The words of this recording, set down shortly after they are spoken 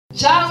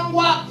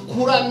cyangwa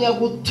kuramya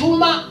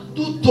gutuma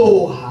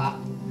dutoha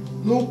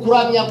ni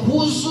ukuramya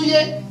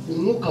kuzuye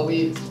umwuka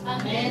wera.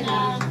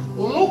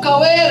 Umwuka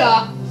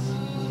wera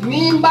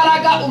ni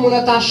imbaraga umuntu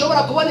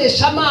atashobora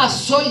kubonesha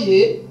amaso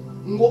ye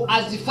ngo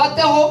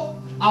azifateho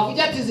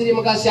avuga ati ziri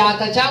mu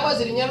Gasyata cyangwa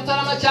ziri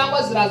Nyarutarama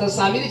cyangwa ziraza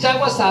saa 2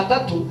 cyangwa saa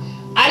 3,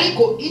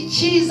 ariko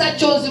icyiza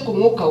cyozi ku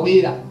mwuka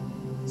wera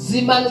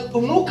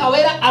umwuka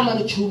wera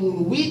amanukira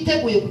umuntu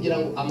witeguye kugira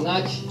ngo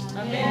amwakire.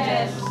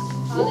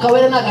 Umwuka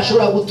wera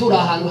nagashobora gutura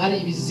ahantu hari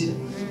ibizira.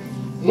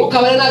 Umwuka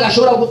wera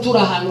nagashobora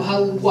gutura ahantu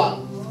hari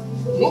urwango.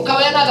 Umwuka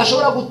wera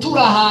nagashobora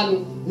gutura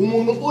ahantu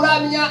umuntu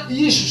uramya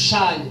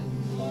yishushanya.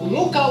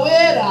 Umwuka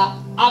wera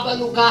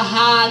abanuka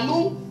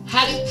ahantu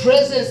hari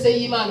presence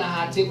y'Imana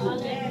hateguwe.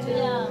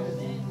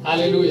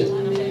 Haleluya.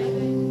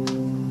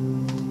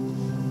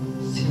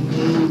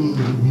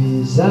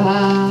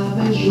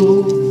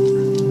 Bizabejo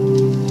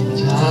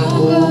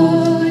cyago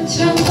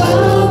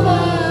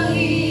cyamahirwe.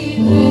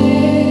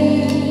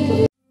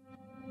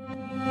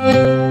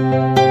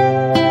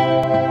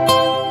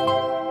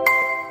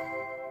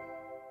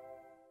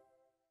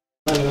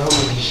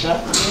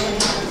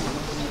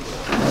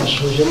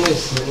 Ashuje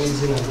mwese mu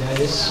izina rya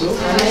Yesu.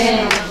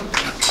 Amen.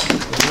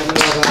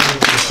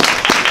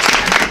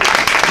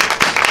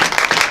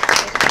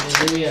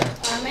 Haleluya.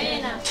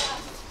 Amen.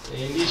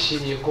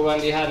 Ndishimiye kuba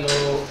ndi hano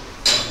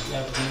na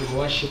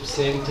worship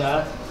center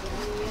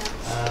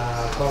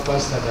kwa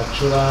Pastor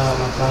Gacura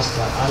na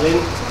Pastor Allen.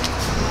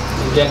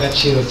 Ni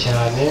by'agaciro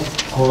cyane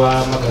kuba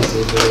magaze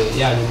imbere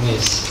yanyu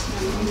mwese.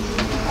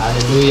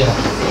 Haleluya.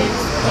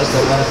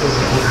 Pastor barakoze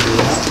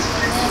kubwira.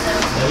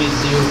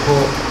 Ndabizi yuko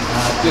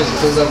twese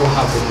tuza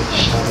guhabwa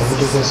umugisha mu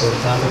buryo bwose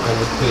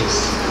butandukanye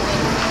twese.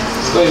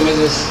 Siko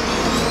bimeze se.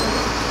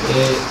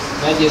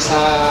 Nagiye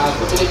saa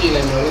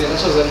 12:40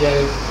 nasoza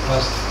ryawe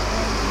Pastor.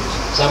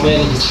 Saa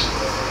 9:30.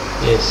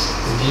 Yes.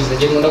 Ndize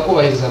ngiye ngunda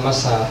kubahiriza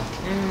amasaha.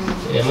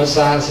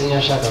 Amasaha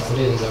sinyashaka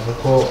kurenza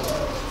kuko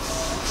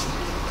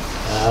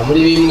muri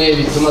bimwe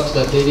bituma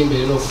tudatera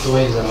imbere no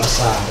kutubahiriza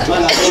amasaha.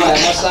 Imana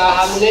aduhaye amasaha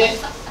hamwe.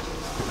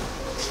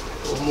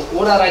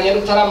 Urara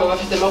Nyarutarama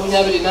bafite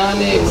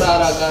 28,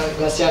 urara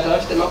Gasyata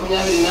bafite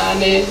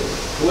 28,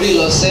 uri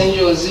Los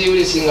Angeles,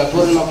 uri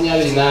Singapore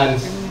 28.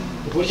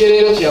 Uburyo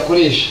rero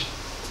tuyakoresha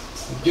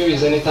ibyo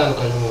bizana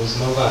itandukanye mu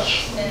buzima bwacu.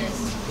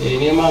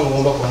 Niyo mpamvu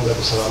ngomba kubanza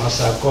gusaba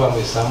amasaha ko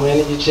bamwe saa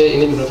 9:30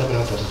 n'iminota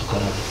 30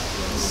 tukaraba.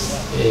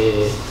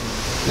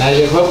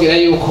 Naje kubabwira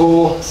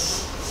yuko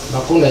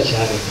bakunda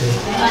cyane pe.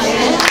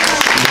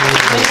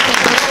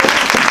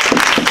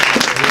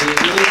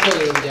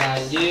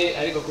 Yanjye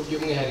ariko ku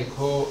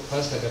by'umwihariko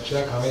Pastor Gacura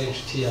akaba ari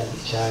inshuti yanjye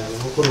cyane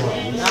mukuru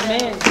wanjye.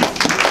 Amen.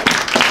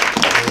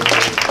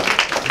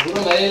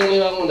 Ngurumva rero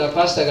niba nkunda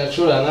Pastor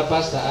Gacura na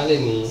Pastor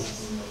Allen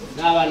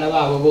n'abana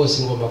babo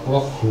bose ngomba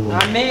kubakunda.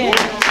 Amen.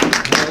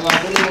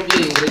 Abantu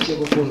n'umubyeyi ngeke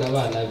gukunda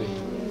abana be.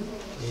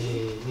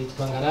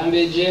 Nitwa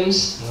Ngarambe James,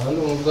 nkaba ndi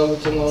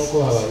umuvugabutumwa nk'uko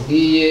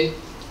bababwiye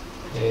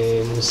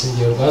mu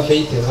rusengero rwa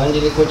Faith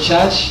Evangelical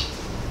Church.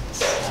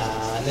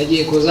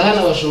 Nagiye kuza hano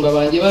abashumba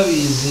banjye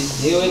babizi,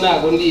 yewe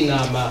nago ndi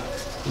inama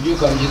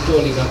ibyuka mu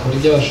gitondo igakora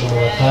ibyo abashumba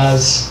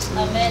batazi.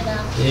 Amen.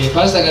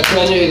 Pastor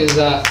Gacura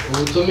anyohereza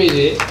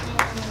ubutumire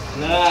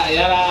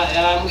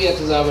yarambwiye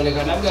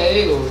tuzaboneka nabwo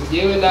rero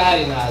yewe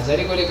ndahari naza,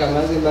 ariko reka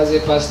maze mbaze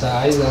Pastor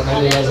Isaac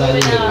kandi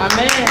bazanyemera.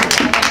 Amen.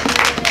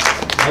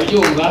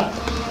 Abyumva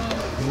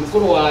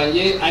mukuru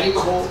wanjye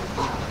ariko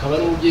akaba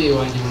ari umubyeyi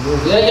wanjye mu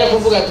rugo. Yajya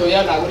kuvuga to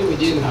ya ntabwo uri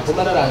bugende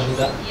ntakoma naraje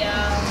da.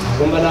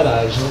 Ngomba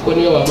naraje kuko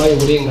niyo bamaye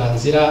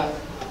uburenganzira.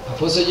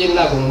 Aposo je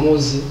ntabwo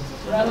mumuzi.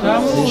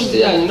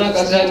 Inshuti yanyu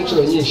nagaze hari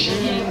inshuro nyinshi.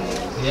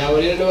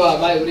 Yawe rero niyo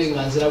bamaye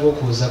uburenganzira bwo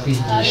kuza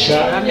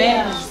kwigisha.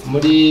 Amen.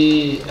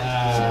 Muri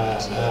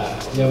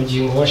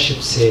Nyabugingo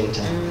worship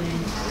center.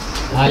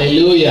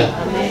 Haleluya.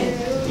 Amen.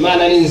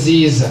 Imana ni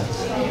nziza.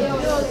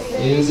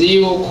 Nzi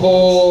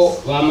yuko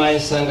bamaye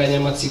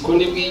insanganyamatsiko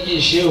ndi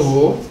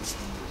bwigisheho.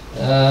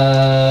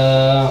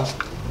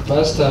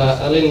 Pastor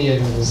Allen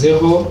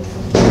yabivuzeho.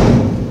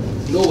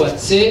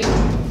 Nubatse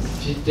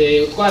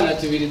mfite utwana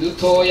tubiri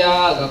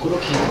dutoya, agakuru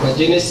kitwa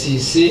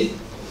Genesis,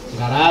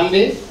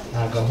 Ngarambe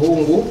na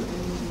gahungu.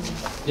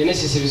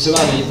 Genesis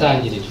bisobanuye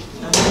itangiriro.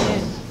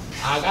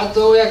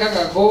 Agatoya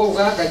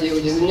k'agakobwa kagiye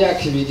kugeza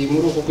imyaka 2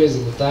 muri uku kwezi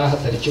gutaha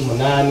tariki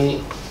 8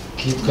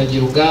 kitwa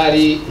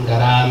Girugari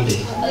Ngarambe.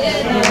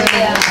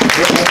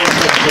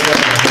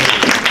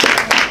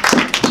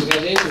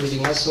 Tubiri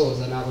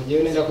nkasoza ntabwo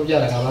ngiye nenda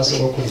kubyaraga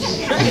amasogokuru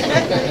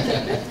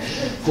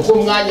kuko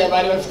umwanya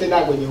bari bafite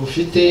ntabwo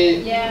ufite.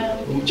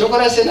 Cyo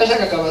kora se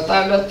nashakaga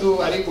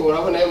 6, ariko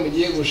urabona yo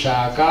mugiye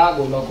gushaka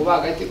agomba kuba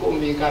hagati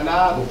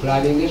kumvikana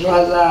guplanning ejo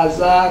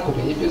hazaza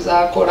kumenya ibyo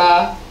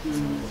uzakora.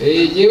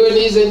 Yewe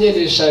nize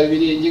ngendesha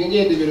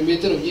ngende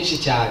ibirometero byinshi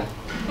cyane.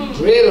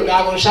 Rero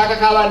ntabwo nshaka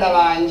ko abana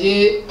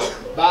banjye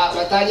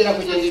batangira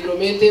kugenda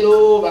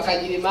ibirometero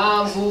bakagira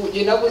impamvu.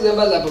 Ugenda kuze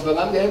mbaza papa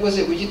bambwira ariko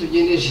se kuki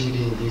tugendesha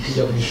ibirenge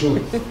kujya ku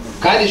ishuri,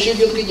 kandi ishuri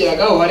byo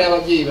twigiragaho hari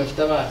ababyeyi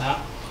bafite abana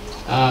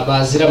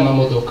bazira mu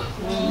modoka.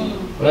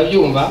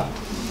 Urabyumva?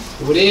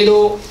 ubu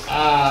rero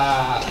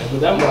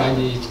umudamu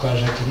wanjye yitwa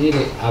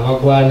Jacqueline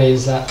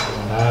Abagwaneza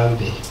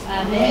Ngarambe.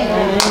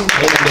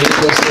 Mbere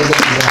yuko soza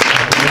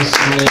kuzashaka umunsi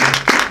umwe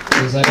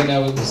tuzane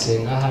nawe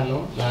gusenga hano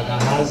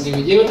nagahazi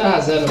ugiye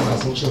nahaza hano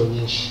maze inshuro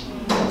nyinshi.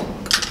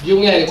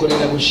 By'umwihariko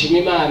rero gushima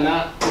Imana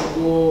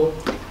ubwo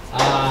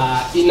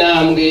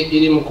intambwe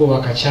iri mu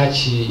kubaka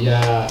cyaki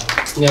ya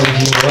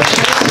Nyabugingo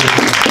wacu.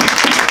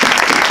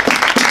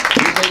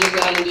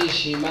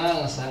 Ndishima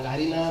ngasanga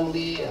hari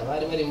intambwe,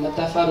 abari bari mu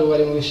matafari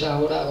bari mu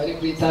bishahura, abari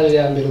kuri itaje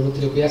ya mbere ubu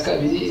turi ku ya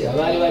kabiri,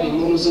 abari bari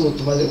mu nzu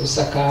tumaze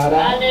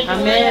gusakara.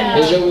 Amen.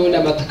 Ejo bundi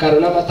amatakaro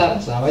n'amatara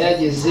zaba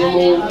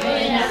yagezemo.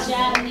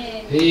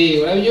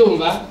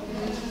 Urabyumva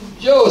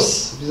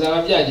byose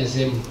bizaba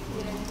byagezemo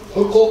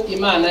kuko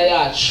Imana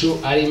yacu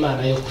ari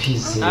Imana yo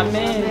kwizera.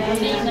 Amen.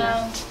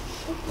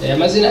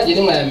 Amazina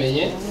agire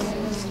mwayamenye,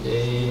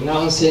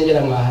 naho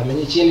nsengera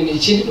mwahamenye.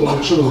 Ikindi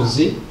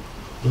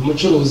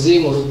umucuruzi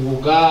mu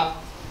rubuga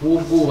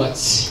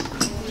w'ubwubatsi,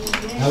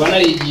 nkaba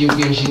narigiye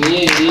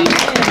ubwinjiniyeri.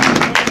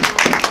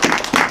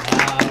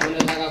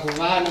 Nashaka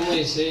kuva hano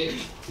mwese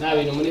nta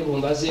bintu muri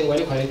bumbaze ngo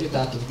ariko hari ibyo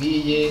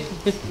utatubwiye.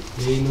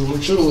 Ni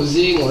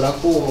umucuruzi nkora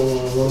ku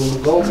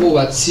rubuga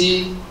w'ubwubatsi.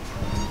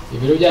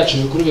 Ibiro byacu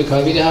bikuru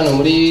bikaba biri hano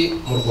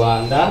mu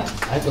Rwanda,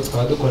 ariko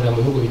tukaba dukorera mu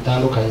bihugu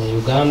bitandukanye: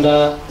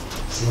 Uganda,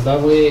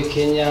 Zimbabwe,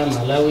 Kenya,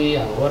 Malawi,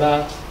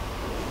 Angola,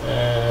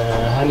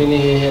 handi ni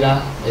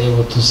hehera.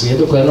 Ubu tusigaye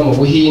dukorera no mu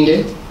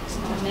Buhinde.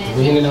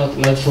 Buhinde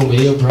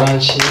nafunguye iyo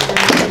branch.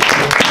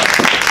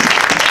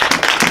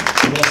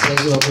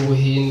 Burasirazuba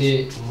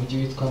bw'Ubuhinde, umujyi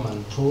witwa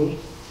Manipur.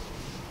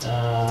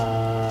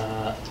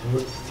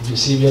 Ibyo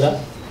sibyo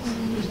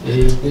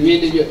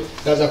ibindi byo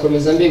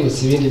gazakomeza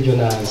mbibutse ibindi byo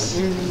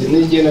nazi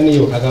nigenda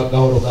niyoka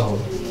gahoro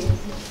gahoro.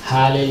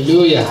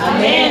 Haleluya.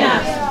 Amen.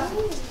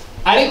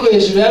 Ariko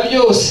hejuru ya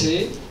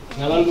byose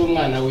nkaba ndi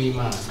umwana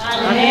w'Imana.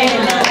 Amen.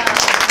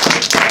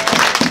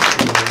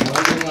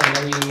 Umwana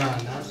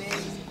w'Imana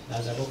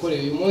naza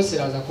gukorera uyu munsi,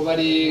 raza kuba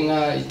ari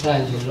nka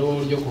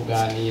itangiriro ryo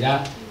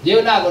kuganira.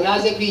 Yewe ntabwo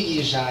naze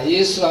kwigisha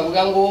Yesu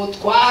avuga ngo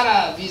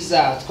twara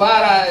visa,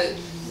 twara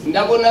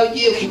ndabona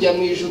ugiye kujya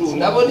mu ijuru,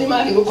 ndabona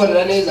Imana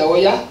igukorera neza.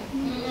 Oya,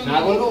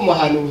 ntabwo ndi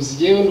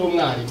umuhanuzi, yewe ndi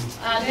umwarimu.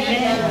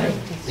 Amen.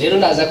 Rero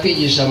naza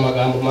kwigisha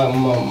amagambo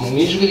mu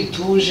ijwi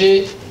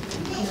rituje,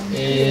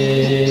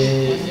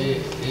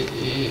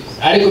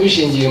 ariko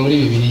bishingiye muri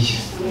Bibiliya.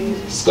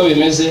 Siko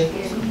bimeze.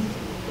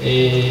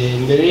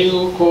 Mbere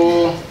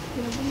yuko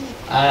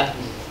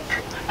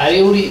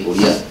ari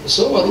uriya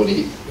so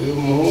wari uyu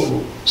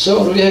muhungu so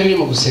wari uri hari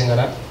mu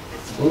gusengara,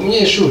 uri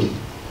umunyeshuri?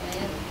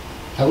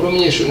 Ntabwo uri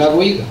umunyeshuri, ntabwo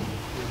wiga?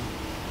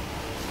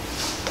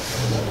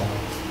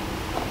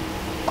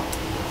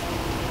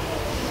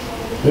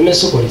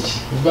 Bimeze ukora iki?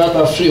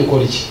 Ubwa free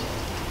ukora iki?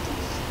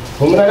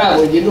 Umura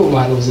ntabwo ugenda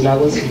umuhanuzi,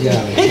 ntabwo nzi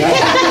ibyawe.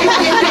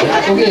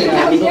 Nakubwira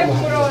ntabwo ndi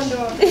umuhanuzi.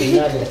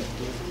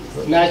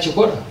 Ntacyo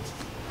ukora?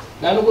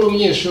 Nta nubwo uri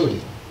umunyeshuri?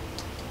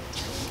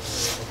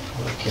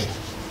 Okay.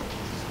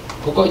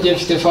 Kuko njye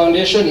mfite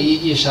foundation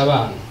yigisha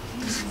abana,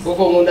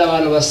 kuko nkunda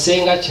abantu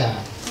basenga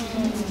cyane.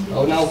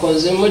 Aho nawe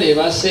ukoze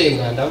mureba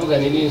basenga, ndavuga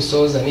ni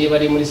ninsoza niba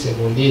ari muri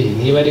segonderi,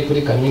 niba ari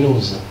kuri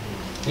kaminuza,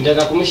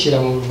 ndaga kumushyira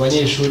mu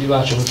banyeshuri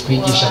bacu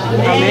twigisha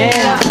kugira ngo amen.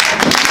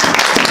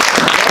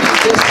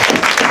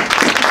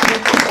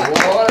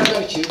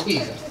 Waragarukira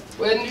kwiga,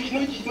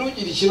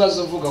 ntugire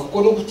ikibazo uvuga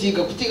kuko no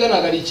kutiga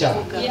ntabwo ari icyaha.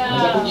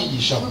 Uza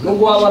kubyigisha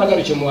nubwo waba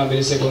waragarukiye mu wa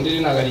mbere segonderi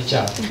ntabwo ari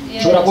icyaha.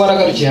 Ushobora kuba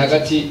waragarukiye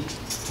hagati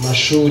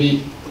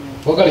mashuri,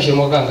 wagarukiye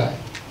mu kangahe?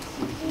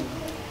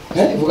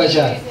 Vuga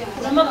cyane.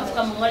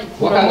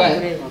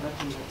 Wakangahe?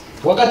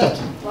 Wa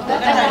gatatu?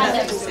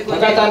 Wa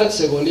gatandatu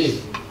segonderi.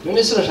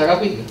 None se urashaka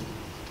kwiga?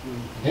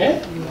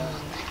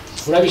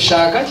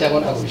 Urabishaka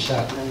cyangwa ntabwo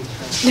ubishaka?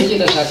 Niki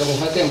ndashaka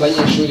mufate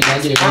mbanyeshuri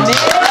bangire kandi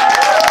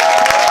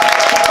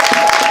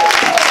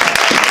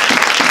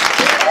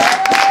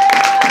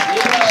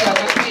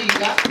urashaka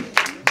kwiga,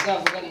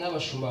 uzavugana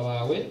n'abashumba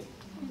bawe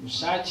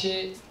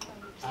ushake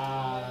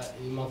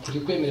impapuro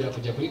ikwemerera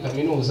kujya kuri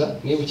kaminuza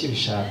niba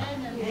ukibishaka.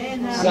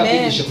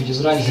 Uzakwigishe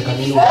kugeza urangize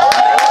kaminuza.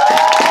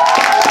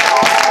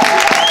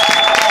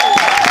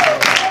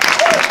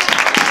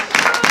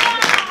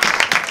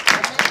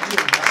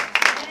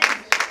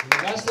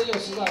 University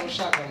yose uzaba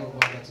ushaka mu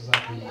Rwanda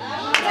tuzakwigisha.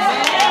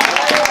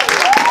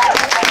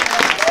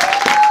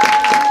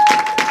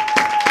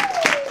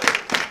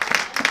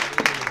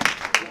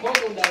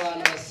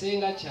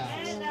 Senga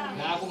cyane.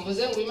 Ntabwo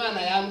mvuze ngo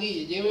Imana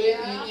yambwiye, yewe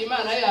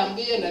Imana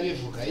yambwiye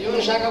nabivuga. Iyo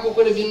nshaka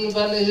gukora ibintu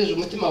mvanejeje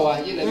umutima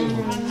wanjye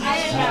nabivuga.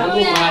 Ntabwo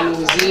ndi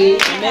umuhanuzi.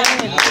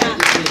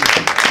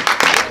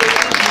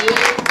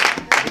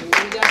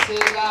 Njya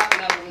senga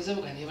ntabwo mvuze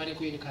ngo niba ari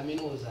kuri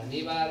kaminuza,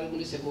 niba ari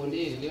muri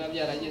segonderi, niba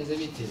byaragenze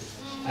bite.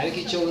 Ariko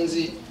icyo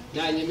nzi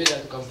nanyemerera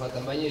tukamufata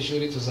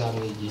abanyeshuri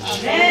tuzamwigisha.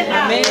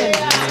 Amen.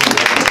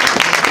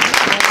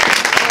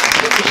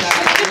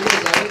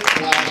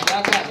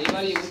 Niba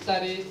ari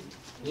Butare,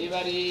 niba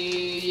ari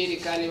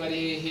Yerika, niba ari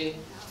hehe,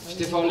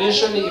 ufite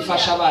foundation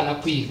ifasha abana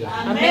kwiga.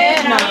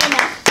 Amen.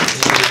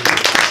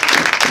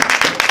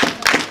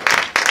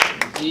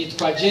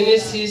 yitwa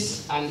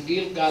Genesis and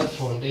Gilgal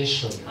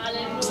Foundation.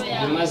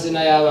 Hallelujah.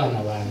 Amazina y'abana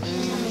banje.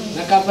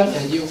 Na kampani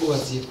yanjye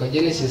y'ubwubatsi yitwa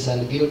Genesis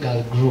and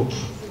Gilgal Group.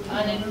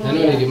 Hallelujah.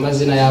 Nanone iri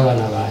mazina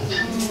y'abana banje.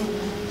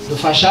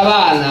 Dufasha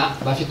abana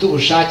bafite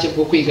ubushake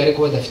bwo kwiga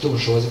ariko badafite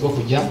ubushobozi bwo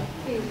kujya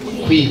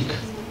kwiga.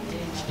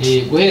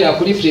 Guhera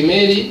kuri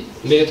primaire,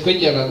 mbere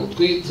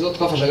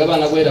twafashaga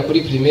abana guhera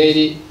kuri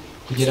primaire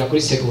kugera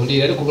kuri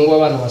secondary, ariko ubu ngo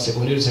abana ba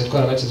secondary se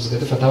twarabatse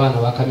dufata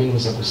abana ba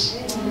kaminuza gusa.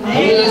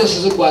 Kaminuza zose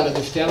z'u Rwanda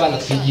dufite abana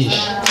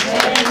twigisha.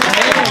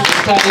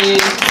 Kandi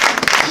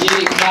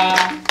yeka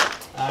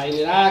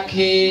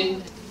Irake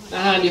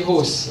n'ahandi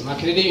hose,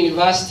 Makerere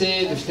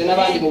University, dufite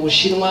n'abandi mu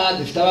Bushinwa,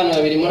 dufite abana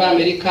babiri muri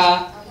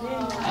Amerika,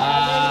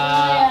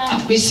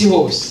 kwisi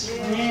hose.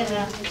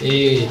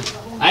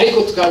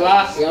 Ariko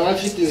tukaba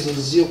bafite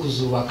inzozi yo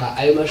kuzubaka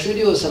ayo mashuri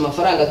yose.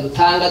 Amafaranga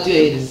dutanga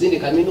tuyahereza izindi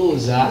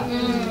kaminuza,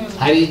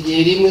 hari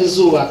igihe rimwe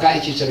zubaka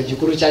icyicaro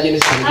gikuru cya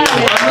Genesis.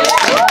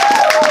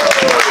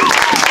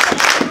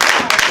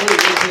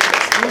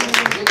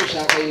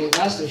 Mushaka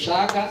university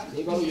ushaka,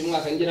 niba uyu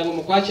mwaka ngira ngo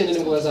mu kwa 9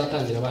 nibwo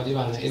bazatangira abandi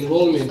bana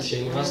enrollment ya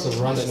University of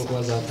Rwanda nibwo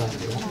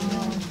bazatangira,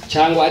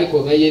 cyangwa ariko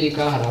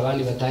gayerika hari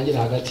abandi batangira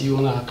hagati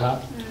y'umwaka.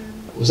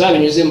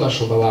 Uzabinyuze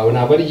mbashumba bawe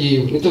ntabwo ari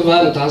yiwe, nituva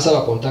hano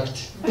utansaba contact.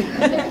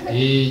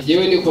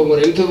 Yewe niko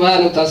ngore nituva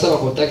hano utansaba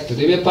contact.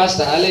 Rebe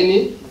Pastor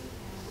Allen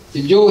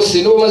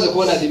ibyose no umaze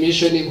kubona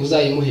admission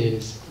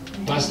uzayimuhereza.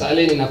 Pastor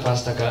Allen na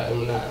Pastor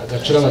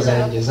Gacura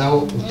bazayengezaho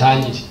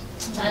utangire.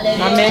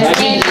 Amen.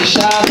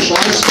 Abigisha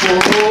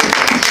transport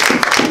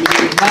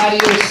imibari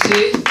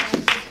yose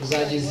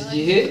uzageza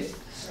igihe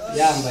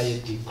yambaye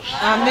digo.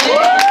 Amen.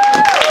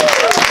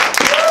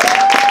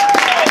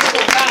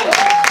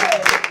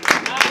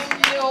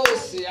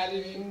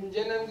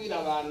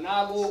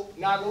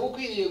 Ntabwo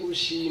ukwiriye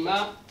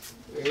gushima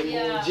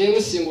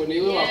James ngo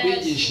niwe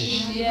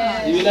wakwigishije.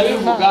 Ibi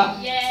nabivuga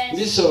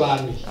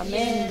bisobanuye.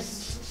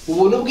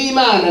 Ubuntu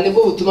bw'Imana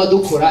nibwo butuma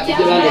dukora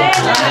ibyo bandi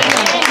bakora.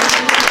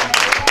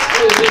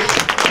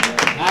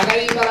 Ntabwo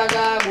ari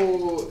imbaraga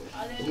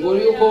ngo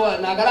yuko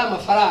ntabwo ari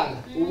amafaranga.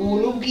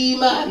 Ubuntu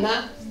bw'Imana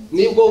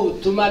nibwo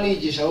butuma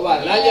nigisha abo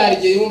bana. Nanjye hari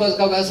igihe yumva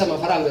zikabwasa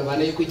amafaranga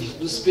yabana yo kwigisha.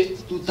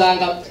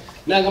 Dutanga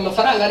nanga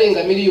amafaranga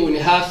arenga miliyoni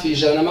hafi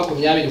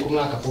 120 ku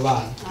mwaka ku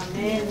bana.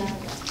 Amen.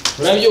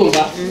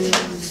 Urabyumva?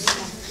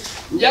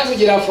 Njya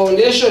kugira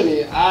foundation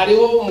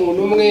hariho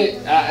umuntu umwe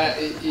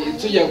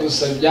tujya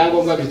gusaba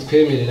ibyangombwa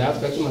bitwemerera,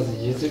 twatumaze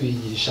igihe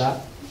tubigisha.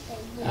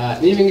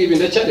 Nibi ngibi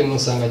ndacyari mu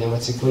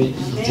nsanganyamatsiko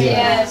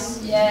y'igiterane.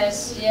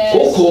 Yes.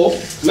 Kuko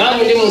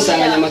namwe ndi mu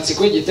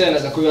nsanganyamatsiko y'igiterane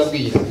naza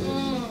kubibabwira.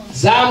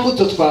 Za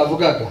mbuto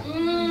twavugaga.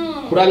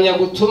 Kuramya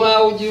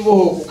gutuma ugira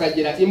ubuhoka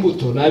ukagira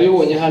imbuto.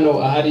 Nabibonye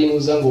hano ahari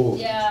inuza ngo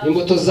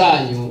imbuto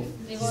zanyu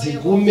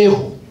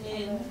zigumeho.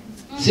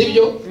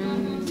 Sibyo?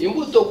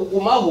 Imbuto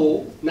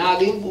kugumaho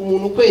ntabwo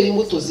umuntu kwera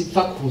imbuto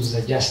zipfa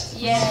kuza just.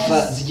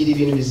 Zigira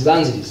ibintu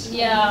bizibanziriza.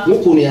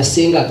 Nk'ukuntu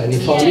yasengaga ni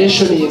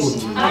foundation y'imbuto.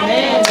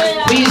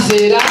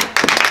 Kwizera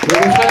ni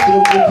urufatiro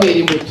rwo kwera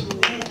imbuto.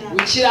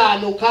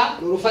 Gukiranuka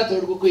ni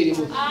urufatiro rwo kwera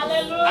imbuto.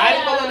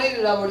 Ariko none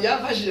irabo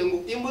ryafashije ngo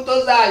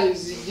imbuto zanyu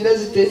zigira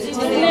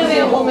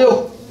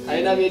zigumeho.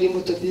 Hari n'abera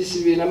imbuto disi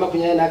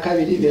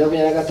 2022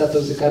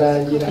 2023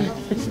 zikarangira.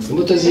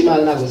 Imbuto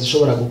z'Imana ntabwo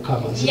zishobora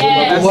gukama,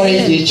 zigomba guhora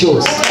igihe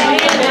cyose.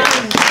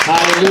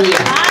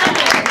 Hallelujah.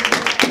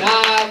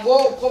 Ntabwo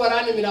uko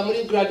baranimira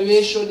muri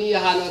graduation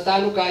ahantu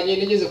hatandukanye.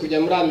 Nigeze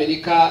kujya muri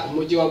Amerika,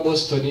 umujyi wa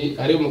Boston,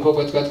 ari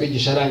umukobwa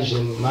twatwigisha arangije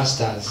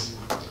masters.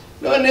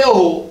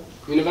 Noneho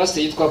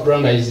university yitwa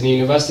Brandeis, ni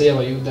university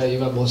y'abayuda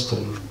iba Boston.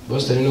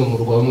 Boston ni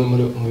umurwa umwe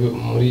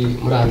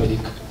muri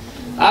Amerika.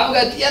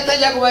 Avuga ati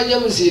yatajya kubaje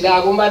musira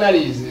agomba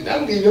narize.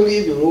 Nambwiye ibyo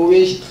ngibyo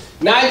rubeshye.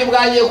 Nanjye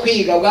ubwangiye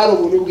kwiga bwari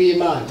ubuntu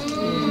bw'Imana.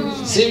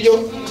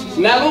 Sibyo?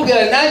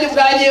 Nabubwira nanjye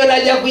ubwangiye yo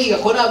najya kwiga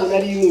ko ntabwo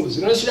nari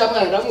nkuzi. None shira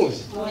mwana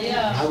ndamuzi.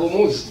 Ntabwo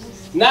muzi.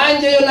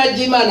 Nanjye yo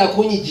najya Imana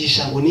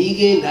kunyigisha ngo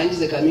nige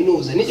ndangize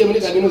kaminuza. Nije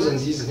muri kaminuza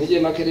nziza. Nije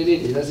Makerere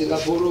na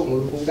Singapore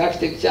mu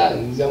architecture,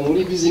 nza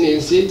muri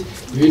business,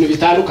 ibintu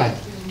bitandukanye.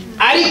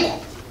 Ariko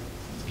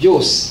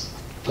byose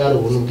bwari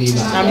ubuntu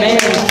bw'Imana. Amen.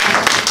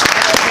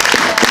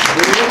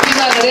 Ubuntu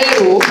bw'Imana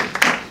rero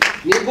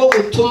nibwo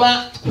butuma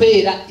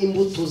twera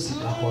imbuto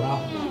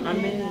zigahoraho.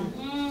 Amen.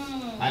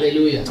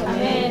 Haleluya.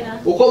 Amen.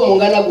 Uko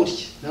mungana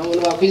gutya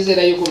ntabwo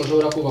bakwizera yuko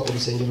mushobora kubaka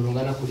urusengero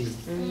rungana kuri.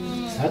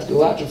 Natwe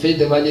wacu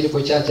Fede banje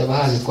liko cyaca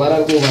bahazi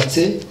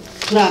twararwubatse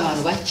turi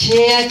abantu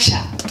bakeya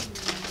cyane.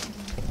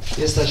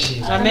 Yesu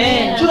ashimwe.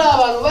 Amen. Turi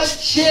abantu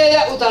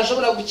bakeya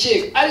utashobora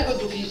gukeka, ariko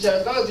tukicara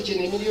twaba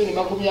dukeneye miliyoni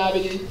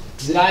 20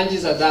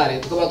 zirangiza dare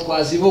tukaba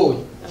twazibonye.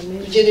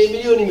 Dukeneye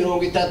miliyoni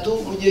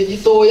 30 mu gihe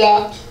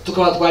gitoya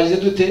tukaba twagize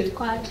dute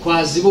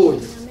twazibonye.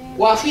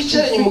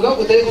 Wakwicara nyuma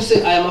ugavuga utari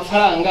kuse aya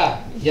mafaranga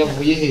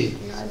yavuye he,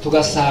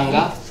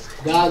 tugasanga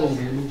bwabo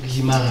ubuntu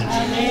bw'Imana.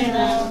 Amen.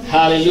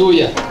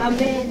 Haleluya.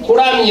 Amen.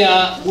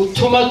 Kuramya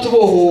gutuma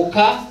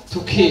tubohoka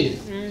tukera.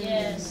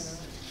 Yes.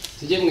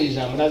 Tujye mu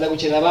ijambo ndaza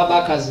gukira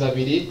abakazi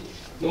babiri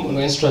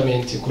n'umuntu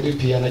instrument kuri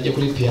piano, ajye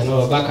kuri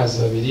piano, abakazi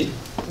babiri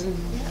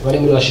bari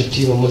muri worship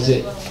team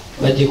muze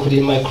bagiye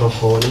kuri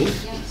microphone.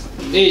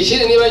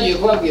 Ikindi nibagiye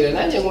kubabwira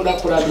nanjye nkunda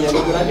kuramya,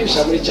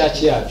 muramisha muri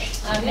church yacu.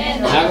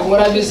 Amen. Ntabwo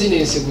nkora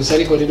business gusa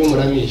ariko rero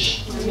muramisha.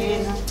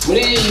 Amen.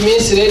 Muri iyi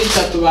minsi rero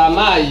 3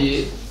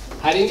 bamaye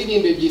hari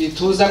indirimbo ebyiri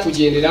tuza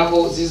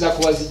kugenderaho ziza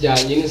kuba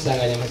zijyanye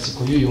n'insanganyamatsiko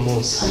y'uyu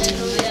munsi.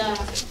 Haleluya.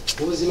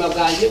 Ubuzima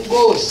bwanjye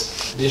bwose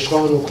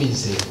beshwaho no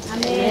kwizera.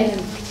 Amen.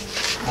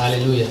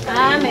 Haleluya.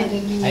 Amen.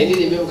 Hari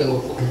indirimbo ivuga ngo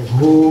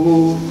kuko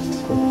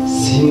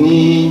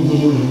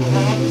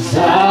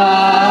sininyiza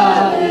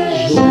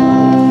ejo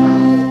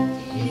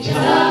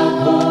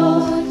ibyago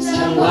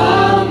cyangwa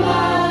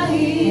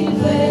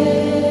amahirwe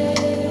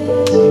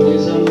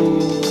sinizamo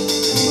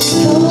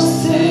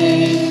byose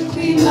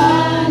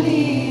kw'Imana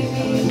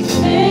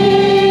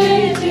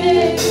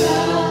ibitegeka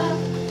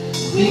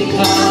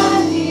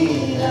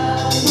biganira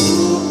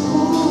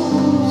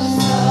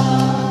n'ukusa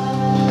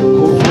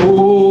kuko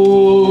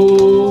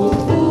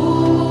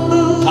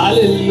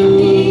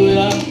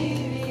haleluya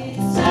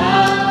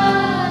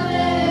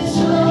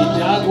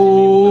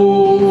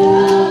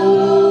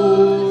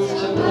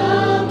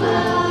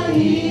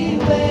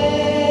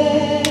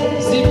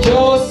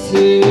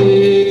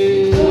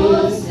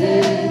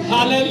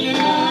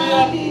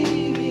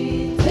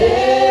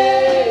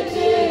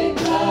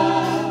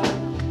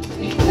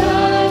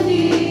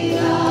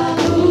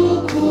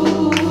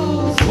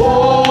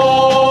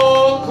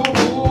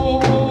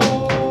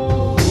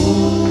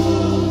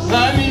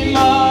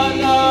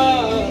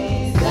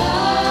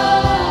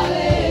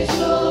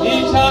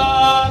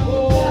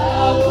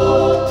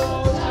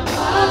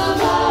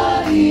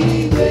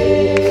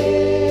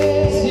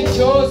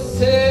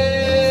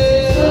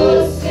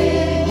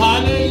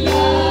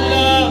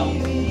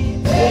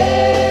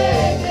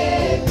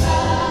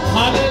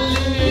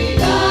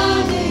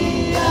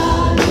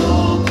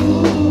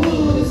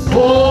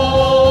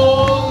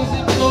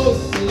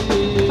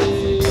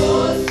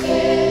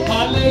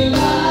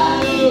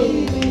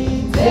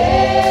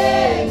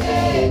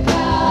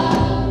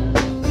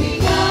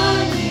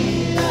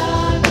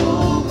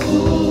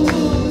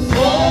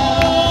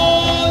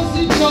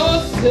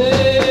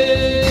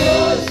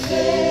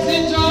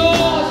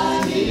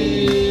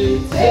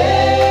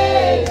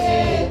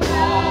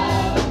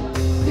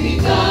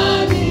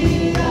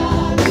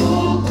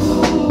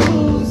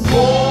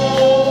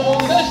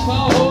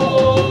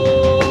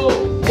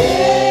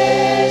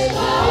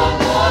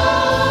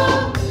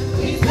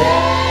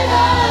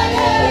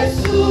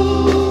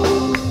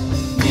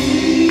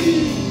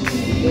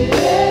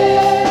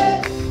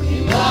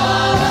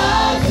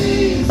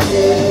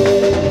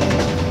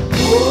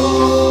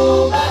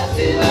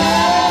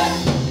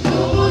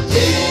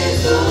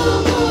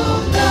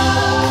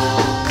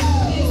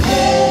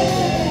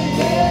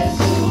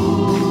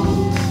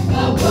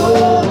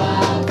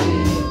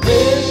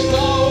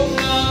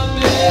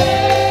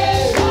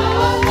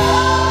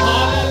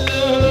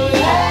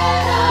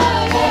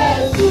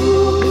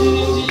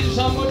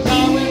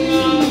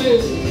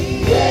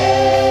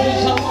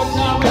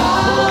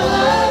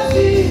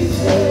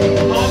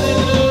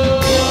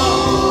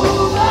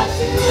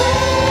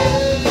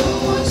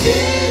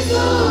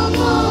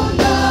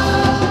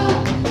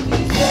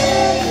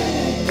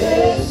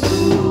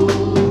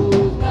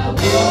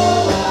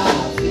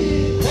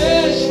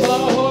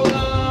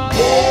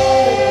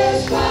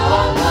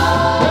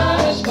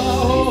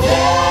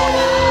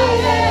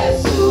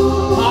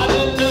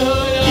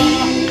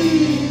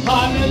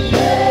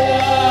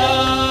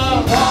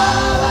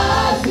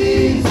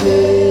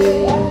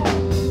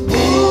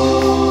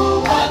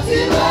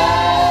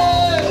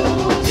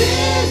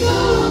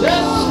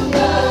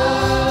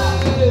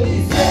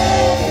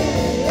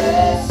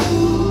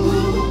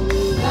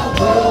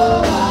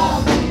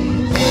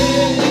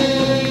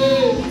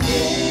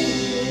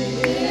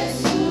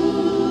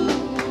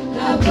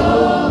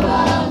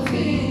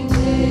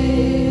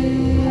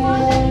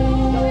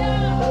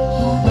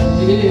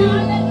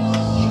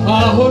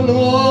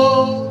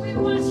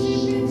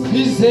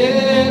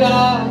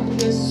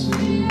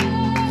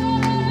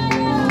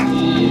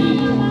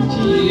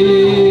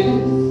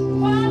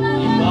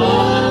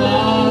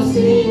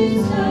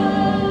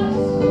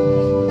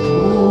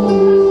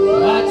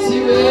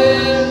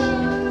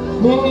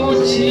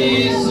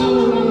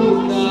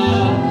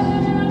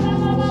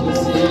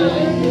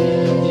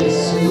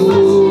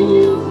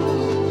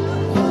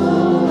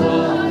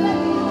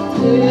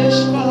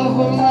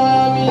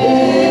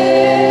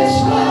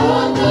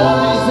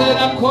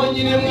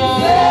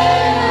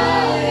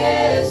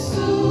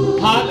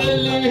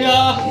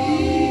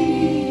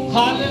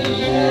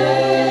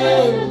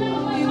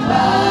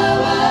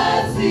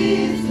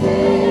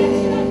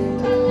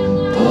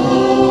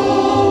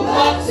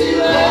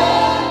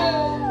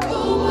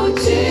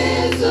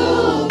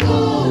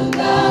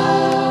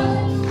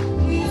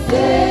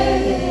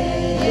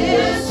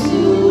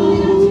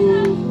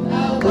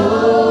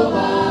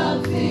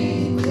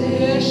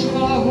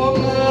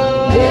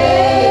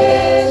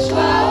Yes,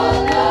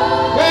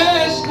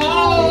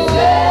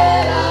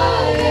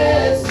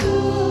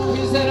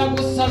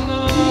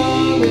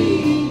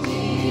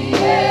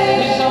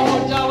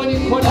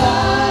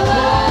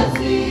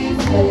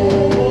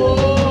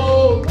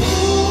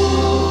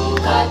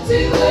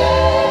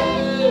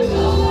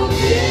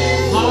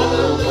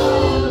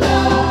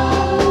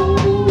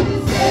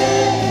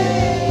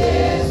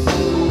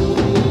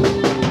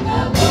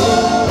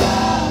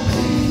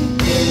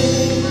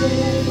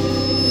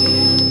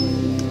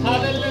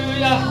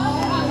 Haleluya.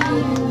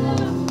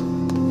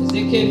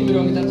 Ezekiyeli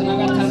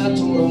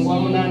 36 umurongo wa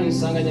 8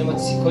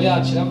 insanganyamatsiko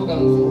yacu iravuga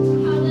ngo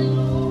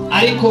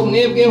ariko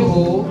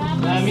mwebweho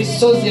na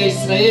misozi ya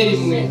Isirayeli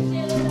mwe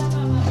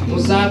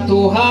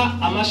muzatoha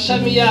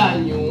amashami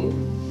yanyu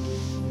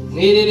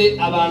mwerere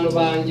abantu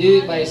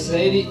banjye ba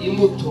Isirayeli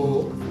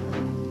imbuto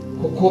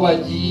kuko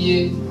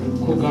bagiye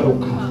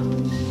kugaruka.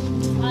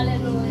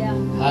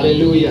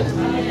 Haleluya.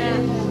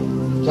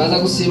 Turaza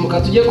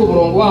gusimbuka tujye ku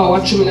murongo waho wa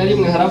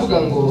 11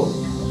 haravuga ngo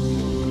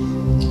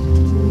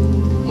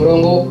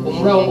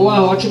umurongo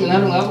waho wa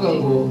 11 haravuga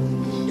ngo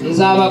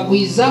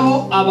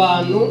nzabagwizaho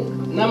abantu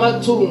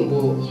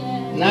n'amatungo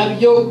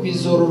nabyo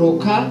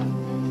bizororoka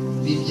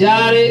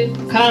bibyare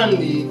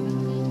kandi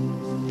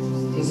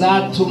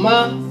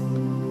nzatuma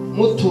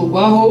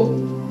muturwaho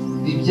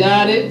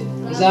bibyare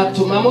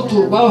nzatuma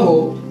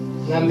muturwaho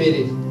nka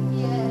mbere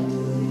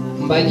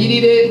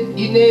mbagirire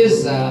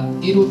ineza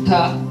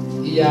iruta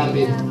iya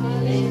mbere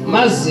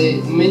maze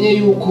mumenye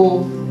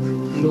yuko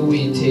ndi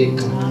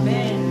Uwiteka.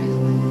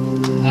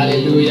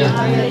 Haleluya.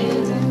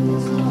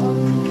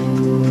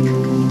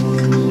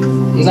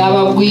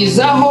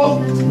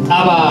 Nzabagwizaho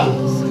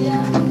abantu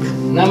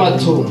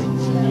n'amatungo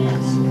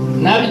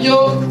nabyo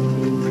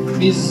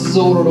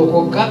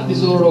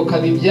bizororoka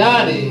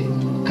bibyare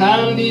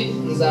kandi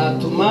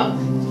nzatuma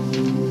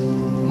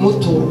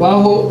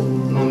muturwaho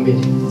na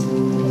mbere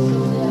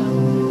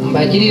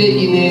mbagirire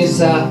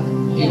ineza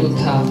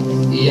iruta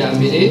iya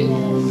mbere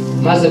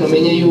maze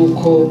mumenye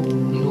yuko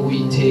ndi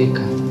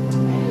Uwiteka.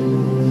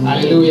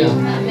 Haleluya.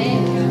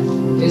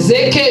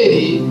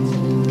 Ezekiyeli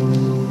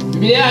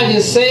Bibiliya yanjye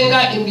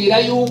nsenga imbwira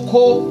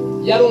yuko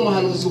yari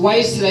umuhanuzi wa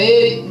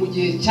Isirayeli mu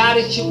gihe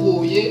cyari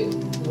kigoye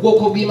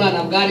ubwoko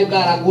bw'Imana bwari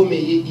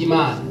bwaragomeye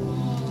Imana,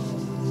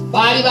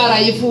 bari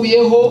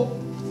barayivuyeho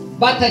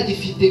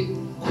batagifite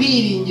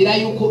kwiringira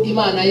yuko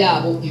Imana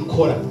yabo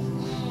ikora.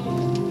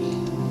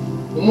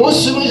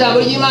 Umunsi umwe ijambo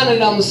ry'Imana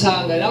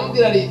riramusanga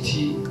riramubwira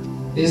riti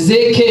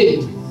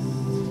Ezekiyeli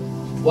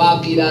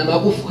wabwira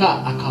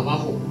amagufwa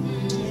akabaho.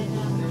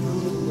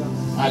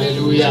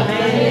 Haleluya.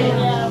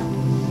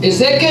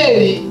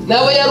 Ezekiyeli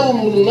nawe yari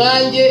umuntu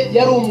nkanjye,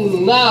 yari umuntu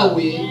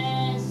nawe,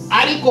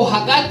 ariko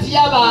hagati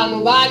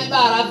y'abantu bari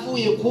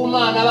baravuye ku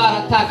Mana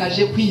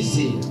baratakaje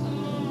kwizera.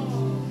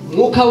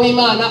 Mwuka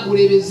w'Imana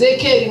urebe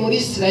Ezekiyeli muri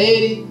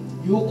Isirayeli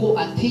yuko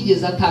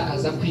atigeze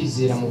atakaza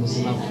kwizera mu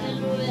buzima bwe,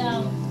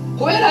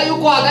 kubera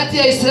yuko hagati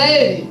ya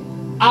Isirayeli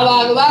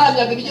abantu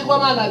baramyaga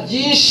ibigirwamana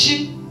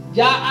byinshi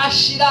bya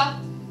Ashira,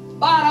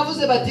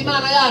 baravuze bati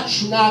Imana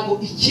yacu ntago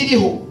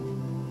ikiriho,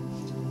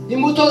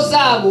 imbuto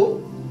zabo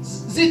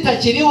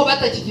zitakiriho,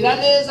 batakigira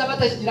neza,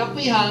 batakigira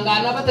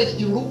kwihangana,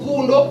 batakigira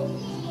urukundo.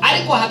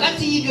 Ariko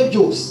hagati y'ibyo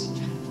byose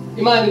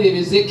Imana irebe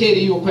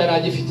Ezekiyeli yuko yari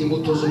agifite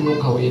imbuto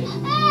z'umwuka wera.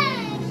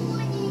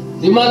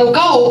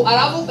 Rimanukaho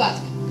aravuga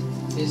ati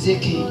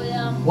Ezekiyeli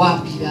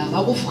wabwira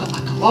amagufwa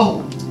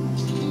akabaho.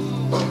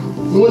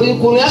 Muri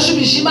kuntu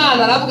yashubije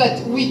Imana aravuga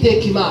ati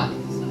Uwiteka Imana,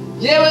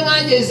 yewe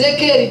nkanjye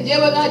Ezekiyeli,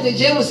 yewe nkanjye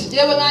James,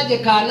 yewe nkanjye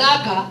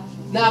kanaka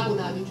ntabwo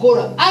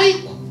nabikora,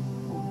 ariko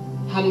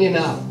hamwe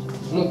nawe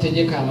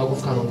nutegeka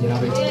amagufwa arongera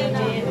abe.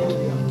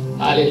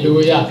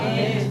 Haleluya.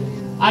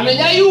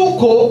 Amenya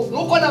yuko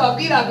nuko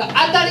nababwiraga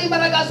atari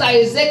imbaraga za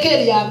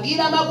Ezekiyeli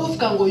yabwira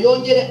amagufwa ngo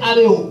yongere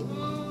abeho.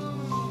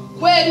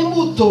 Kwera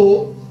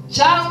imbuto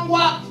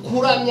cyangwa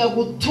kuramya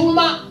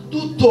gutuma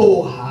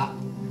dutoha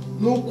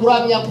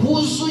nukuramya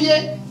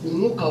kuzuye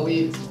umwuka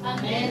wera.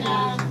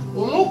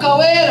 Umwuka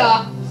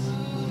wera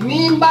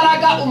ni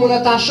imbaraga umuntu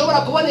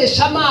atashobora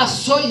kubonesha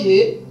amaso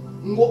ye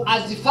ngo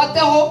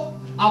azifateho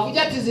avuge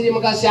ati ziri mu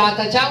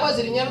Gasyata cyangwa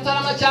ziri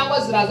Nyarutarama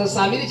cyangwa ziraza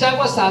saa 2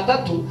 cyangwa saa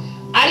 3,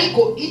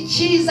 ariko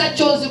icyiza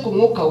cyozi ku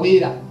mwuka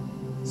wera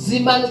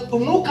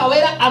umwuka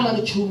wera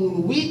amanukira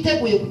umuntu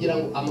witeguye kugira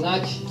ngo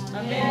amwakire.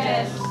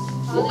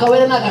 Umwuka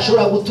wera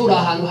nagashobora gutura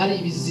ahantu hari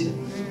ibizira,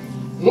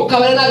 umwuka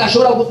wera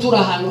nagashobora gutura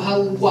ahantu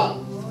hari urwango,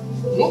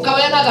 umwuka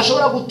wera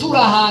nagashobora gutura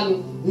ahantu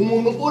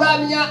umuntu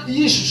uramya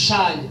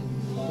yishushanya.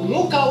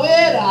 Umwuka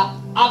wera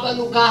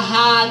abanuka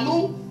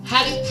ahantu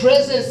hari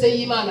presence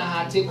y'Imana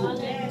hateguwe.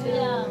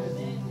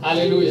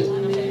 Haleluya.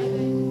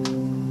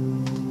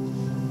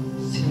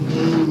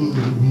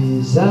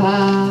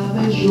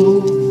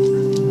 Bizabejo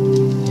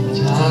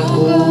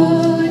cyago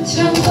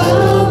cyangwa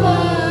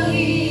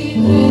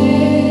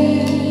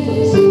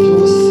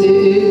byose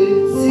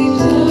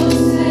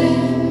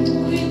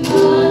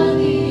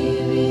kwitani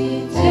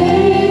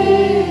bitegeka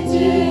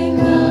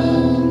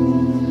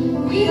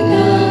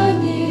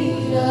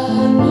kwiganira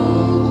no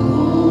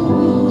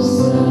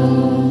kubusa.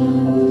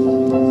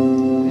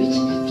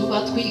 Iki tuba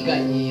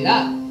twiganyira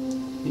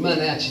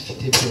Imana yacu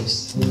ifite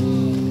byose.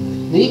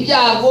 Ni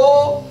ibyago,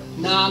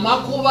 ni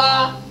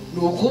amakuba, ni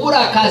ukubura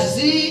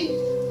akazi,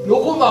 ni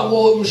ukumva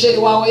ngo umusheri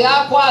wawe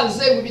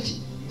yakwanze ngibiki.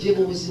 Ngiye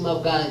mu buzima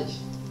bwanjye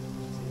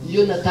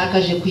iyo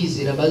natakaje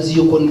kwizera bazi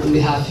yuko ndi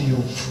hafi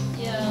y'urupfu.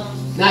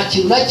 Nta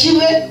kintu na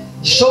kimwe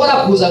gishobora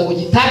kuza ngo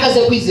gitakaze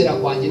kwizera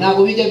kwanjye,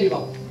 ntabwo bijya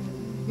bibaho.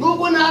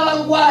 Nubwo naba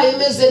ndwaye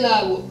meze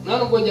nabo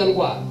nubwo njya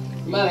ndwara,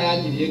 Imana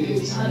yangiriye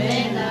neza.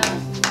 Amen.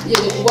 Ngiye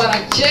kubara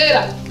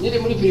kera nyiri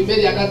muri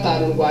primaire ya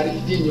gatanu ndwara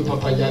iryinyo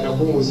papa ajyana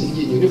kumuzi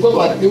iryinyo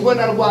nibwo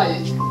narwaye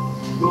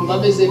numva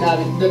meze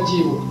nabi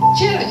ndabyibuka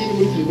kera nyiri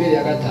muri primaire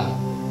ya gatanu.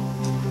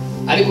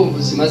 Ariko mu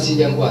buzima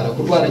sinjya ndwara,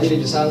 kurwara nyiri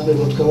bisanzwe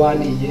umutwe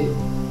waniye,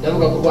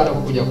 ndavuga kurwara ko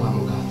kujya kwa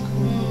muganga.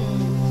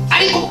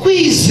 Ariko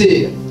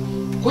kwizera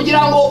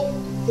kugira ngo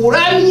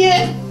uramye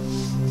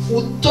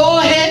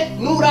utohe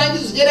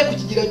nurangiza ugere ku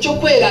kigero cyo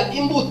kwera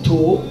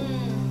imbuto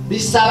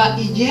bisaba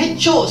igihe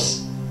cyose.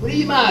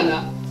 Muri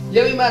Imana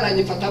yewe Imana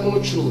nyifata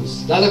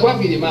nk'umucuruzi. Ndaza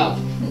kubabwira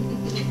impamvu.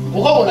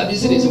 Kuko nkora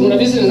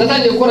business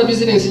natangiye gukora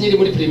business nyiri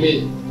muri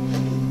primaire.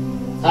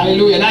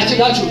 Haleluya.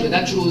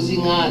 Nacuruza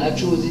inka,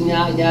 nacuruza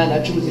inyanya,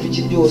 nacuruza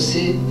ibiki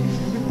byose.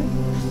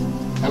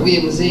 Nabwiye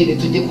muzeyi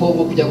tujye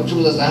Kongo kujya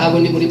gucuruza zahabu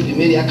ni muri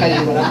primaire ya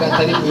karindwi nabwo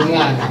atari ku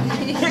mwana.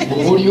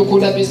 Uburyo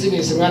ukunda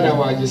business mwana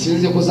wanjye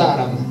sinzi ko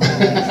zarama.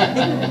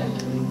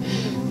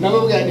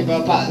 Nababwira ni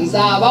papa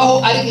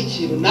nzabaho ariko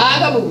ikintu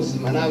naga mu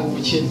buzima nanga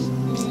ubukene.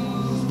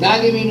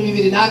 Nanga ibintu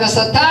bibiri, naga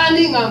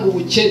satani nkanga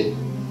ubukene.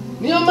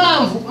 Niyo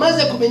mpamvu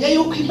maze kumenya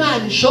yuko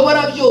Imana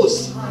ishobora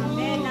byose.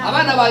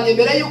 Abana banje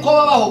mbere yuko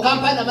babaho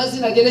kampani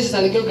amazina Genesis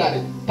and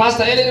Gilgare.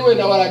 Pastor Ellen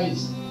wenda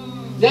warabizi.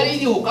 Yari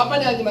iriho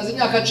kampani yanjye maze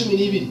imyaka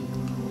 12.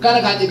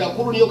 Kana kanjye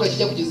gakuru niyo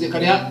kakijya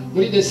kugizekana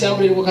muri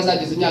December nibwo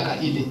kazageza imyaka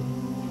 4.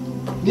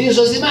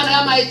 Nizo zimana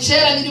yamaye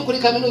kera nyiri kuri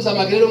kaminuza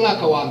Magerero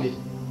umwaka wa mbere.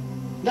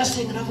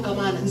 Ndasenga navuga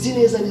Mana nzi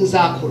neza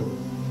nizakora.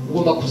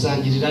 Ugomba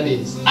kuzangirira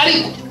neza.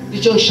 Ariko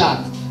icyo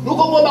nshaka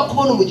nuko ngomba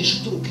kubona umugisha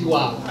uturuka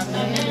iwawe.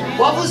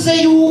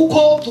 Wavuze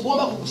yuko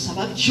tugomba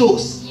kugusaba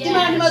byose.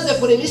 Imana imaze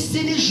kurema isi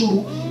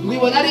n'ijuru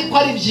mwibona ariko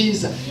ari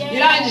byiza.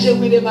 Irangije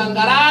kwirema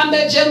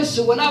Ngarambe James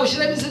ngo nawe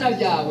ushiremo izina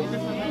ryawe.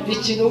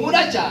 Ikintu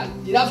nkura cyane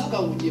iravuga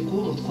ngo ugiye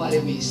kuba umutware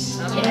w'isi.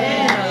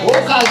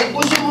 Ukaza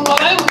uzi umuntu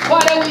wabaye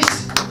umutware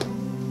w'isi.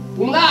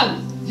 Umwami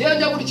yewe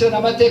njya gukurikirana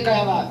amateka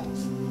y'abantu.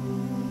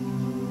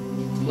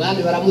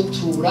 Umwami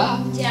baramutura,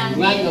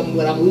 umwami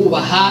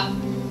baramwubaha.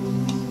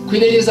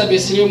 Queen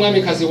Elizabeth niwe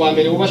mwamikazi wa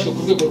mbere wubashwe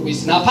ku rwego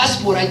rw'isi. Na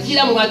passport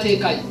agira mu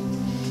mateka ye.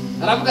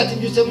 Aravuga ati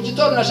byutse mu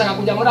gitondo nashaka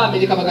kujya muri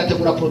Amerika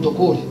bagategura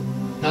protocol.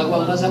 Ntabwo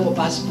bambaza ngo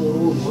passport,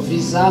 ngo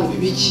visa, ngo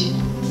ibiki.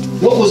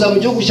 No kuza mu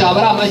gihugu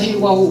cyaba ari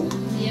amahirwe aho.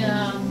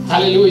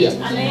 Haleluya.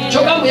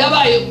 Chogamu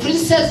yabaye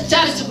Princess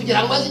Charles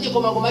kugira ngo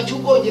azigikomagoma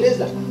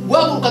cy'Ubwongereza.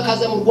 Guhaguruka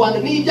akaza mu Rwanda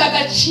ni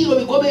iby'agaciro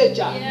bikomeye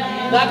cyane.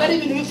 Ntabwo ari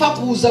ibintu bipfa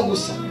kuza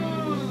gusa.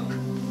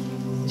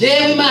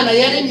 Yewe Imana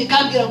yaremye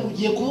kambira ngo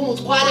ugiye kuba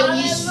umutware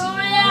w'isi.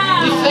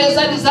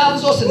 Ifeza n'izahabu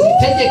zose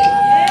zitegeke,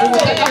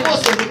 ubutaka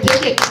bwose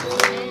zitegeke.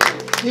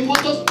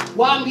 Imbuto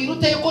wambira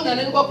uteye ko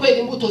nanenwa kwera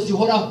imbuto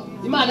zihoraho.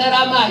 Imana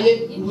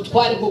yaramaye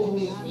ubutware bwo kuba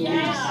umwisi.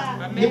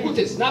 Ni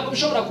gute ntabwo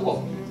bishobora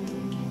kubaho.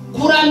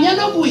 Kuramya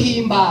no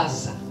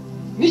guhimbaza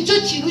nicyo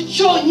kintu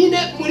cyonyine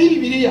muri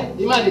Bibiliya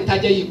Imana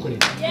itajya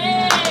yikorera.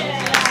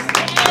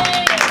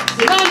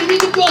 Imana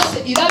ibintu byose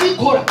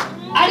irabikora,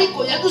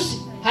 ariko yadusi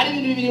hari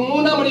ibintu bibiri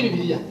nkunda muri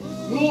Bibiliya.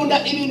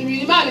 Nkunda ibintu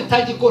bibiri Imana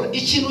itagikora.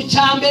 Ikintu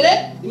cya mbere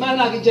Imana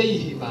ntabwo ijya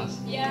yihimbaza.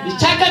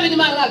 Icya kabiri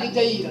Imana ntabwo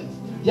ijya yiramya.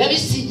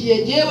 Yabisigiye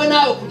yewe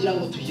nawe kugira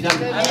ngo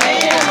tuyiramye.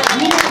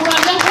 Ni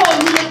kuramya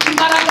honyine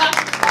imbaraga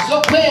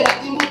zo kwera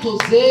imbuto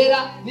zera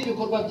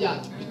n'ibikorwa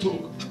byacu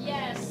bituruka.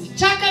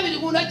 Icya kabiri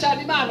nkunda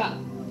cyane Imana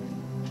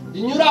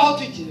inyuraho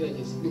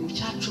tukirageza ni mu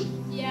cyacu.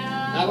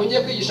 Ntabwo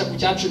ngiye kwigisha ku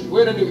cyacu.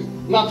 Wera ni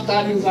mwaka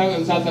utari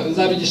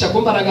nzabigisha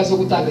ku mbaraga zo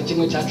gutanga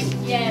kimwe cyacu.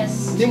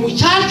 Ni mu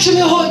cyacu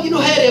ni honyine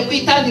uhereye ku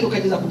itangiriro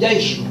ukageza ku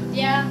byahisho.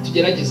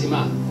 Tugerageza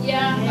Imana.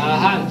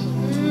 Ahandi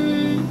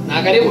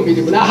ntabwo ari mu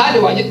mirimo n'ahandi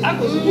wajye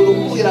akoze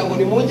umuntu kugira ngo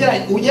nimungera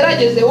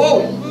ugerageze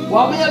wowe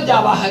wa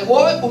munyabyaha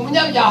wowe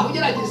umunyabyaha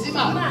ugerageza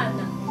Imana.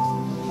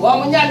 Wa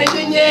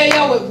munyantege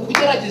nkeya we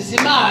ugerageza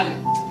Imana.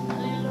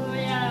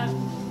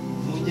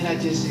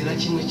 Mugerageze na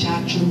kimwe cya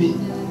 10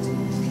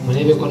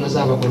 murebe ko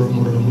nazabagorora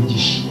umuriro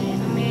umugisha.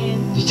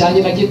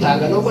 Icyanjye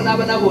nagitanga nuko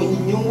naba nabonye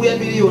inyungu ya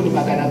miliyoni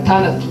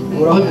 600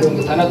 muraho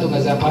 60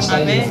 ngaza pastor.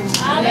 Amen.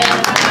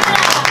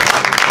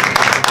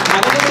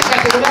 Nabone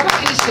kategori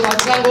y'abakristo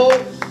bavuga ngo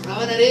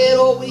urabona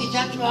rero buri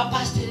cyacu ba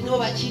pastor nibo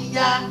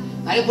bakirya,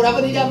 ariko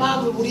urabona iriya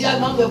mpamvu buriya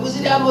mpamvu yaguze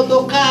iriya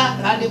modoka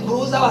kandi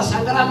kuruza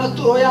wasanga ari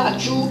amaturo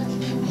yacu.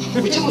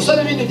 Kuki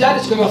musome ibindi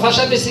byanditswe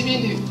bafasha mbese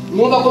ibindi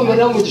mwumva ko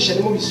mbona umugisha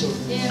ni mu bisoro.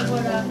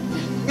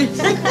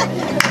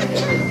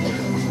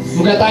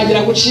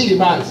 Mugatangira gucira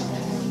imanza.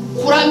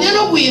 Kuramya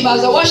no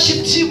guhimbaza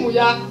worship team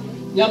ya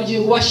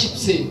Nyabugingo worship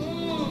center.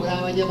 Muri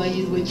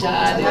abanyamahirwe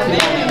cyane.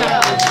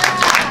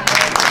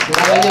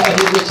 Muri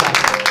abanyamahirwe cyane.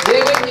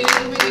 Yewe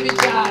nyiri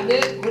cyane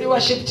muri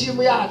worship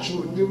team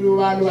yacu ndi mu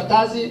bantu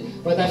batazi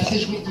badafite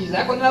ijwi ryiza.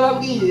 Ariko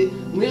nababwiye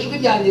mu ijwi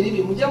ryanjye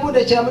ribi mujye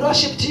mundekera muri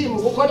worship team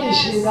kuko ni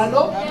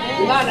inshingano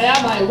Imana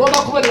yamaye ngomba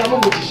kuboneramo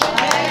umugisha.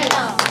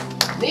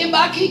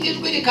 Nimba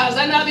akigijwe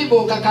rikaza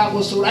nabibonga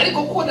kagosura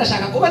ariko kuko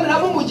ndashaka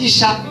kuboneramo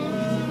umugisha.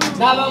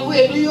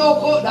 Nabanguye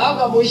niyoko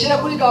nabaga mushyira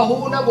kuri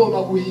gahunda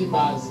ngomba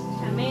guhimbaza.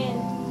 Amen.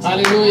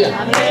 Haleluya.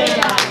 Amen.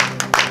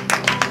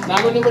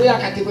 Nabo ni muri ya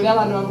kategori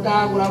y'abantu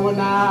bavuga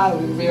urabona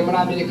bivuye muri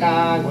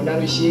Amerika ngo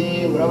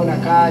ndarushye urabona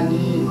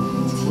kandi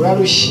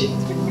urarushye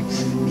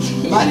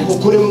mani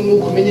gukore mu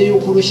mwuka umenye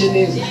yuko urushye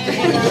neza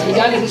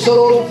tujyane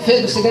gusorora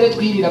upfe dusigare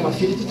twirira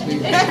amafiriti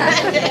twiwe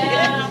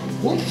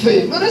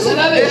upfe none se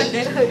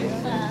nabeshye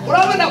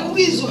urabona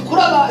kubwiza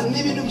ukuri abantu ni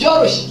ibintu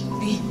byoroshye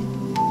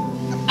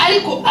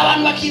ariko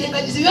abantu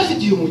bakirengagiza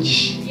ibibafitiye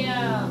umugisha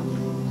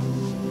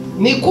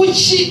ni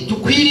kuki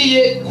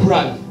dukwiriye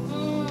kuramya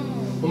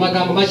mu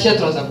magambo make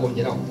turaza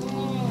kongeraho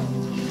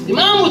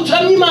impamvu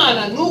turamya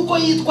Imana nuko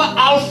yitwa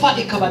alfa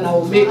ikaba na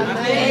omega.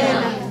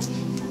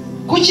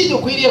 Kuki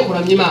dukwiriye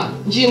kuramya Imana?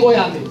 Ngingo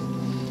ya mbere,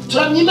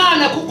 turamya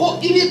Imana kuko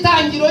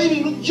ibitangiriro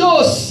y'ibintu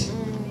byose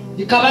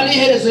ikaba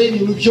n'iherezo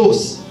y'ibintu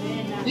byose.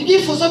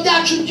 Ibyifuzo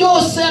byacu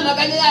byose,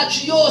 amaganya yacu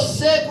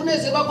yose,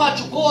 kunezerwa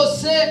kwacu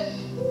kose,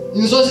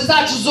 inzozi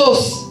zacu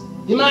zose,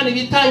 Imana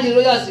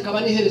ibitangiriro yazo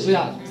ikaba n'iherezo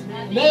yazo.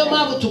 Nayo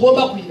mpamvu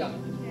tugomba kuyiramya.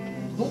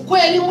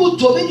 Ukwera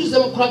imbuto binyuze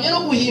mu kuramya no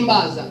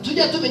guhimbaza,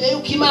 tujya tumenya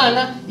yuko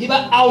Imana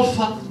iba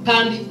alfa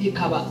kandi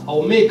ikaba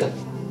omega.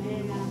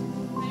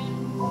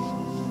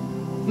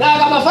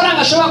 Ntabwo amafaranga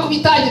ashobora kuba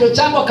itangiriro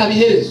cyangwa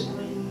akabiherezo.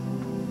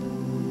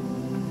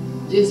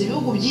 Genzi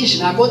ibihugu byinshi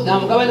ntabwo nta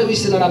mugabane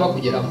w'isi naraba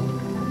kugeraho.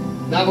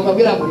 Ntabwo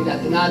mbabwira ngo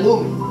ati nta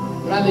n'umwe.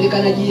 Muri Amerika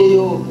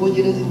nagiyeyo,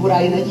 Bwongereza,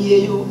 Burayi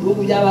nagiyeyo,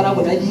 ibihugu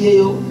by'Abarabu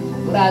nagiyeyo,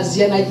 muri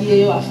Aziya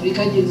nagiyeyo,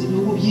 Afurika genzi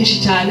ibihugu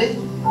byinshi cyane.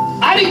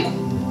 Ariko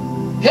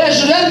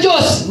hejuru ya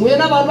byose muye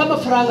n'abantu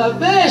b'amafaranga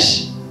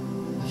benshi,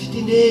 bafite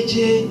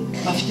indege,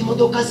 bafite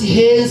imodoka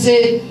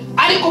zihenze,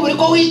 ariko buri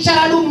ko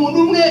wicara n'umuntu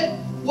umwe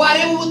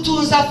wareba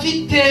ubutunzi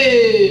afite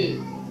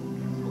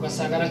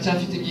ugasanga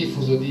aracyafite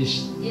ibyifuzo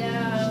byinshi.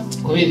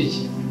 Kubera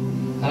iki?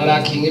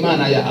 Ararakinga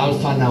Imana ya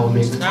alfa na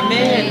omega.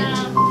 Amen.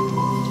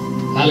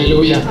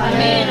 Haleluya.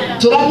 Amen.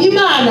 Turamya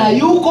Imana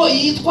yuko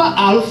yitwa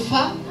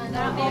alfa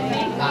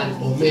and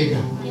omega.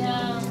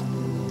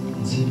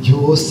 Nzi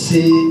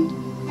byose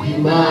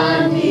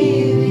kw'Imana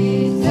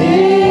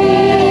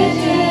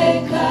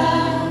itegeka,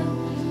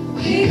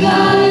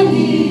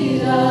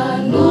 kwiganira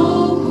no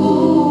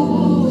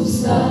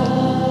kubuza.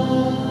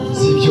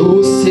 Nzi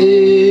byose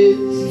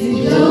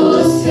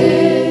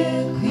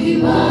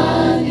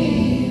kw'Imana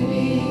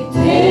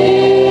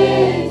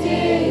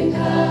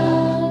itegeka,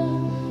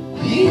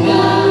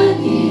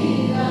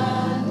 kwiganira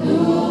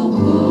no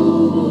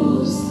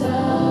kubuza.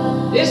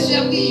 Yesu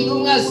yabwiye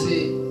intumwa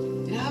ze,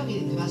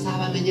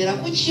 bazabamenyera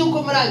kuki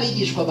yuko muri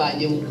abigishwa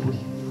banjye b'ukuri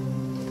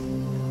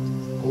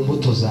ku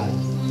mbuto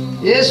zanjye.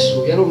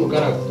 Yesu yari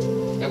umugaragu,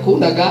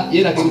 yakundaga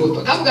yeraga imbuto,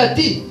 akavuga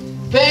ati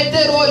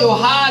Petero,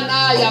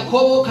 Yohana,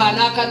 Yakobo,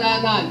 kanaka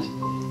n'abandi,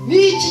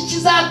 niki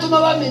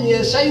kizatuma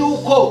bamenyesha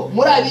yuko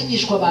muri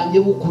abigishwa banjye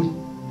b'ukuri?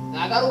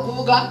 Ntabwo ari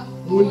ukuvuga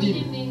mu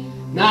ndimi,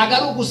 ntabwo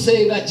ari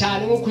ugusenga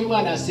cyane nk'uko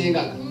Imana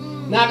yasengaga,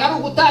 ntabwo ari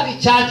ugutanga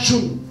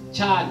icyacumi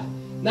cyane,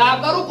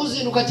 ntabwo ari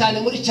ukuzinduka cyane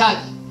muri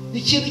cyaki.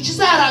 Ikintu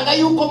kizaranga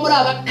yuko muri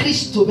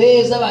abakristo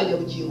beza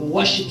abanyabugingo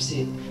worship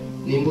center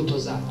ni imbuto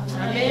zabo.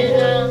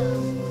 Amen.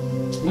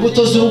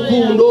 Imbuto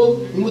z'urukundo,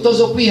 imbuto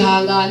zo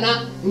kwihangana,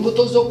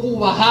 imbuto zo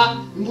kubaha,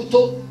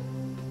 imbuto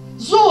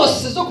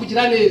zose zo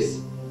kugira neza.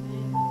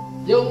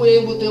 Yewe muye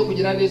imbuto yo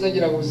kugira neza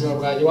ngira mu buzima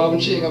bwanjye waba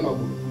unshinga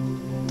amaguru.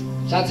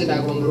 Cyatse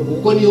nagomba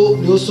kuko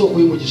niyo soko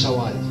y'umugisha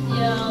wanjye.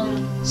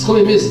 Siko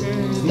bimeze.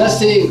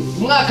 Ndasenga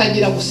umwaka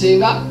ngira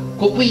gusenga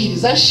ko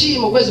kwiyiriza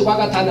nshimo kwezi kwa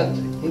gatandatu.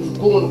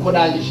 Umuntu uko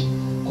ndangije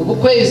kubu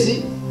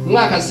kwezi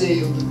umwaka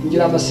se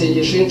ngira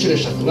amasengesho y'inshuro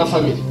 3 nka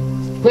family.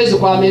 Kwezi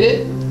kwa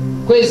mbere,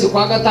 kwezi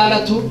kwa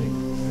gatandatu,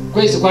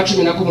 kwezi kwa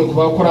 11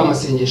 kuba gukora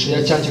amasengesho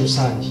ya cyaki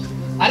rusange.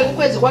 Ariko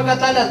kwezi kwa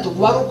gatandatu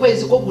kuba ari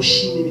ukwezi ko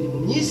gushima imirimo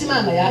myiza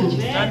Imana yanjye.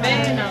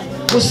 Amen.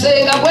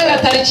 Gusenga kwera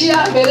tariki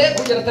ya mbere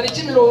kugera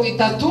tariki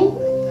 30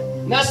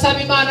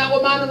 nasaba Imana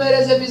ngo Mana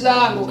umereze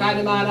bizango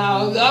kandi Mana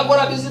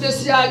agora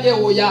business yanjye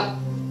oya.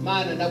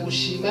 Mana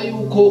ndagushima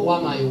yuko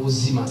wamaye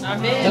ubuzima.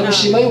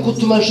 Ndagushima yuko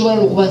utuma nshobora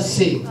no kuba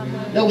nsenga.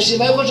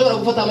 Ndagushima yuko nshobora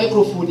gufata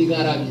microphone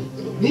Ngarambe.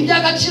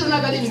 N'iby'agaciro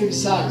n'agari ibintu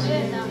bisanzwe.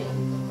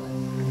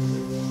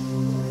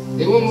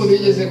 Rimwe umuntu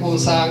yigeze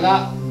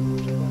kunsanga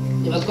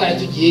niba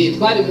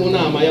twari mu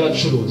nama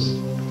y'abacuruzi.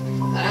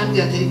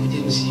 Arambwira ati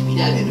kugenda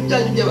usibira ibintu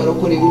byanyu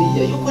by'abarokore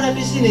buriya yuko na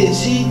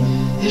business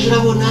ejo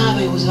abona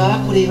abayobozi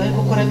babakoreye bari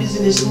gukora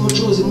business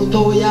n'umucuruzi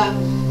mutoya.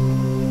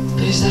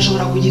 Perezida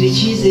ashobora kugira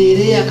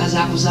icyizere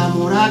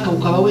akazakuzamura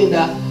ukaba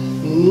wenda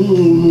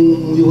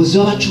umuyobozi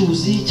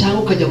w'abacuruzi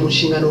cyangwa ukajya mu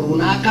nshingano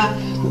runaka.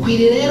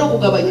 Ukwiriye rero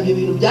kugabanya ibyo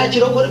bintu bya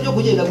kirokore byo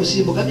kugenda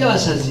gusimbuka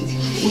by'abasazi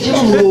ujye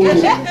mu murongo,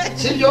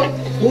 sibyo?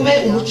 Ube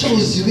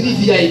umucuruzi w'iri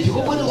VIP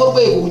kuko ni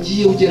rwego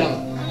ugiye ugeramo,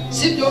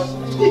 sibyo?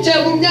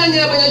 Twicaye mu myanya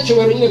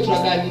y'abanyacyubahiro nyine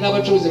turaganira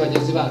n'abacuruzi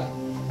bagenzi bacu,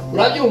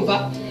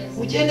 urabyumva?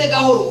 Ugende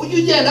gahoro, ujye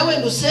ugenda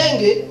wenda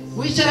usenge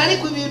wicara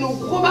ariko ibintu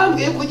kuko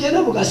bambwiye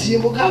kugenda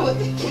mugasimbuka we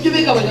ujye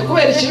ubigabanya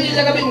kubera ikintu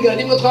cyajyaga bimbwira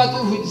nibwo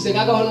twatuvugize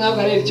nk'agahoro ntabwo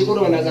ari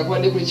ikigoro naza kuba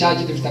ndi kuri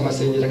cyaki dufite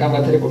amasengesho akavuga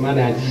atari ku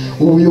Mana yanjye.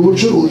 Ubu uyu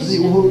bucuruzi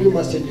uhuru uri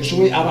masengesho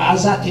we aba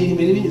azatera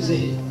imbere binyuze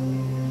he?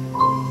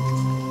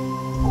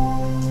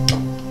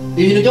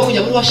 Ibintu byo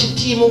kujya muri worship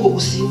team ngo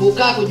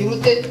gusimbuka kugira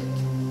ute?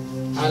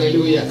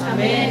 Haleluya.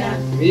 Amen.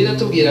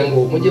 Biratubwira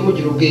ngo mujye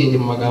mugira ubwenge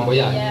mu magambo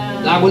yanyu.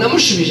 ntabwo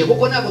namushubije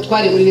kuko ntabwo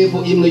twari muri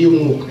level imwe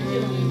y'umwuka.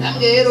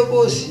 Namwe rero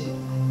bose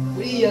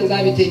buriya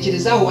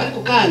nzabitekerezaho, ariko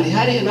kandi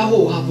hari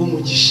naho hava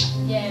umugisha.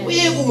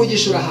 Uyego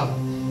umugisha urahaba.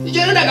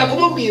 Icyo rero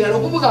ndagakumubwira no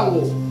kuvuga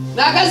ngo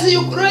nagazi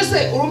y'ukurese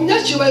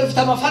urumyacyubahiro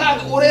ufite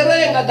amafaranga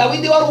urerenga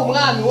Dawidi wari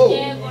umwami wowe.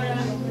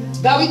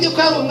 Dawidi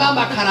ko yari umwami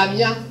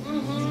akaramya.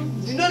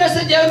 None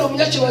se jewe ni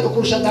umunyacyubahiro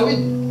kurusha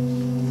Dawidi?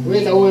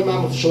 Wenda wowe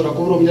mama ushobora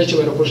kuba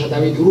umunyacyubahiro kurusha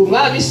Dawidi. Uri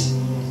umwami se?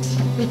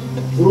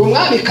 Uri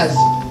umwamikazi.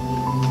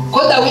 Ko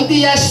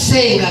Dawidi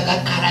yasengaga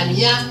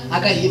akaramya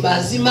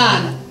agahimbaza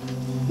Imana,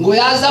 ngo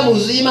yaza mu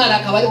nzu y'Imana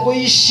akaba ariko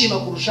yishima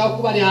kurushaho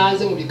kuba ari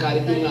hanze mu bikari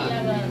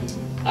by'Imana.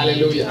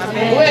 Haleluya.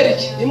 Kubera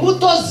iki?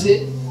 Imbuto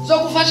ze zo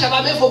gufasha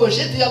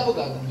abamefobosheti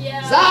yavugaga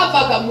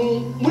zavaga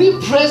muri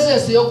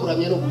presence yo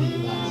kuramya no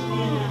guhimbaza.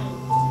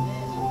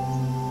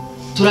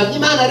 Turamya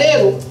Imana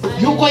rero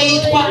yuko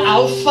yitwa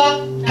Alpha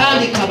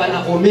kandi ikaba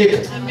na Omega.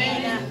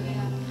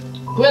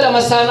 Kubera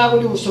amasaha ntabwo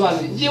ndi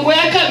busobanure. Ingingo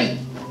ya kabiri,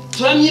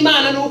 turamya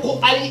Imana nuko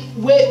ari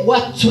we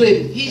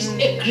waturemye. He is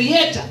a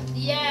creator.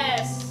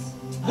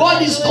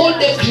 God is called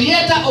the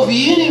creator of the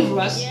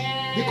universe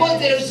because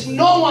there is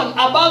no one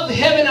above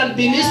heaven and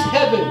beneath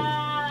heaven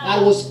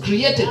that was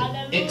created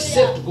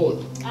except God.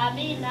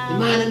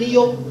 Imana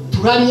niyo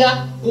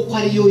turamya kuko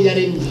ariyo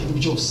yaremye ibintu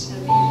byose.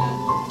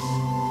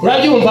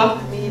 Urabyumva?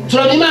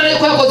 Turamya Imana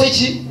yuko yakoze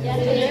iki?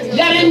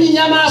 Yaremye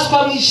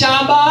inyamaswa mu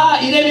ishyamba,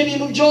 irema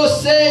ibintu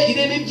byose,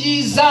 irema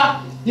ibyiza,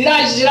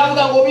 irangije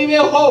iravuga ngo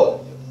bibeho.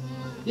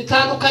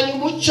 Itandukanye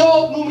umucyo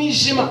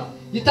n'umwijima,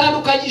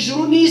 itandukanye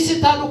ijuru n'isi,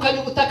 itandukanye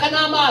ubutaka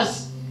n'amazi,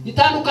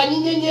 itandukanye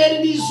inyenyeri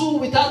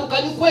n'izuba,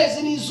 itandukanye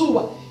ukwezi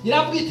n'izuba.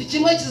 Iravuga iti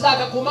kimwe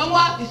kizaga ku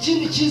manywa,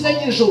 ikindi kize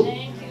nijoro.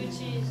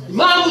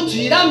 Impamvu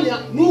tuyiramya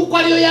nuko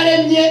ariyo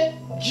yaremye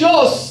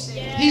byose.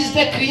 He is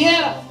the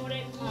creator.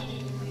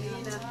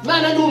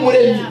 Imana ni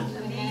umuremyi.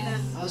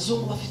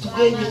 Abazungu bafite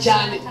ubwenge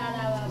cyane.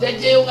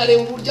 Yagiyeyo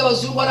ngareba uburyo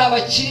abazungu ari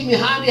abakiri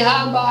imihanda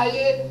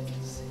ihambaye,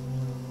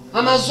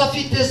 amazu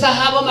afite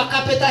zahabu,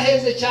 amakapeta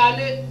aheze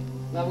cyane.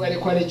 Ntabwo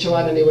ariko ari cyo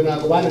bananiwe,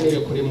 ntabwo bananiwe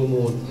kurema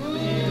umuntu.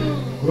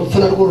 Urupfu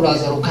narwo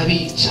ruraza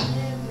rukabica.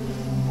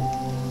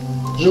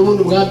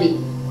 Jobundi umwami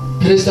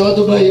perezida wa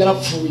Dubai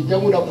yarapfuye, njya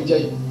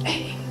kujyayo.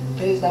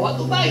 Perezida wa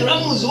Dubai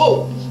uramuzi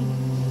wowe?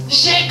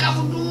 Sheikh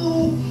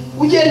Abdul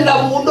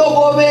ugendera mu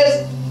ndogobe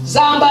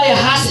zambaye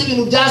hasi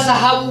ibintu bya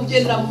zahabu,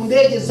 ugendera mu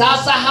ndege za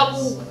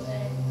zahabu,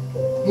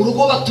 mu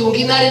rugo batunga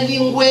intare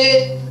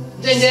n'ingwe.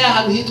 Ndengeye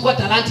ahantu hitwa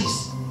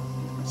Atlantis.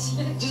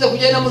 Kiza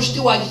kugenda mu nshuti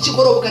wanjye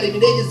kigoroba ukareba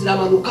indege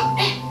ziramanuka.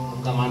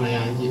 Mana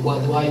yanjye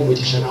waduhaye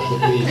umugisha nako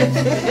kwiye.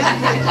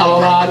 Aba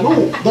bantu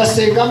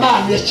basenga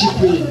Imana ya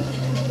kikwiye.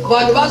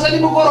 Abantu baza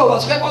nimugoroba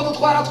tweko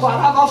dutwara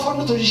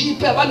abafonu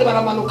tujipe, abandi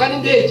baramanuka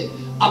n'indege.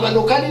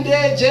 Amanuka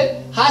n'indege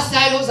hasi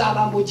hariho za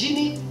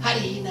Lamborghini,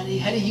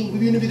 hari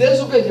ibintu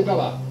birenze ubwenge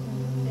bw'abantu.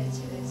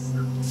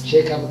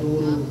 Sheikh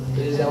Abdul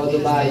perezida wa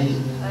Dubai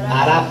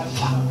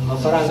arapfa,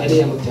 amafaranga ari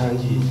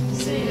yamutangiye.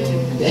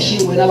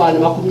 Yashyinguwe n'abantu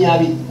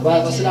 20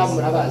 abasilamu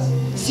murabazi.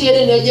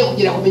 CNN yagiye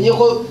kugira kumenye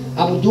ko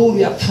Abdul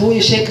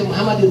yapfuye, Sheikh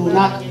Muhammad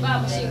runaka.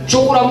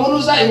 Cungura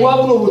munuza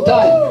iwabo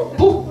n'ubutayi.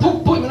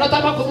 Pu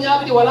iminota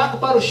 20 wala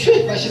kubaru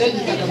shwi bashiranye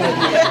kakabari.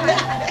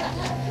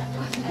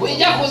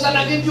 Wijya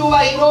kuzana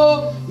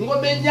ibyubahiro ngo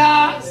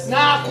menya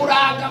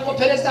nakuranga ngo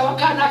perezida wa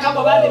kanaka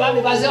ngo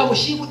bandi baze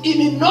bamushingu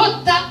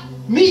iminota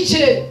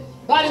mike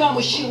bari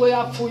bamushingo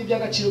yapfuye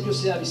iby'agaciro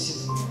byose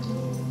yabisize.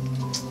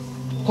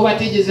 Ko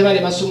batigeze bari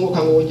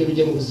masumuka ngo wongere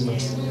ujye mu buzima.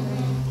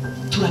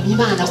 Turamya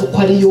Imana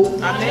kuko ariyo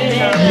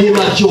yaremye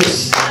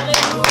byose.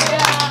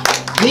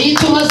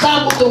 Nituma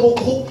zambuto ngo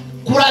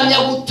kuramya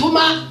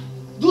gutuma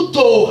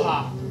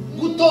dutoha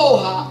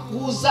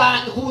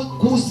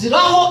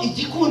kuziraho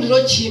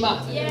igikundiro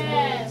cy'Imana.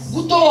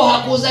 Gutoha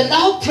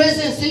kuzanaho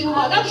presence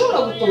y'Imana.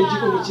 Nashobora gutoha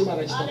igikundiro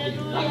cy'Imana kitakwiye.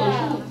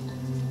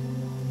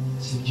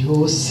 Si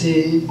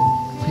byose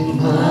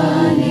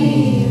kw'Imana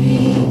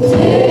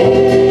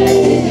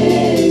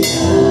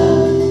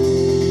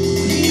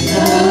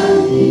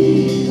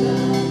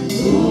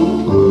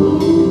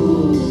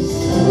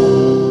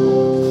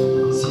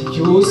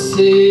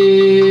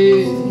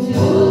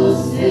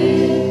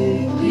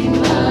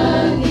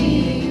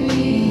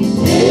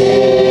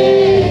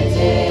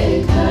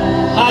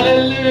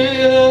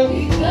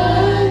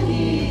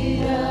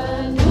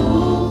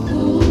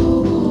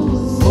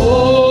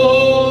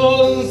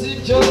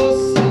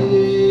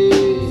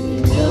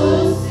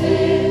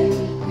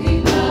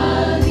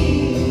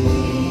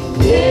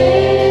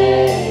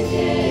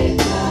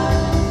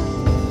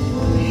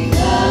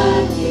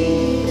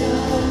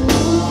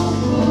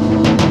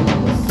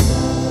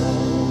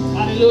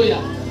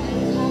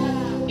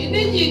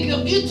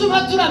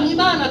turamya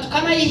Imana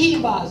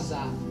tukanayihimbaza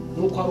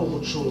nuko ari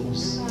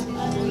umucunguzi.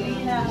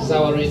 Is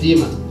our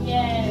redeemer.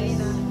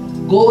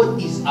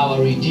 God is our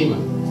redeemer.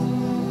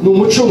 Ni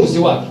umucunguzi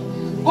wacu.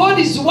 God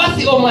is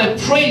worthy of my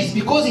praise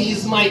because he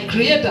is my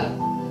creator,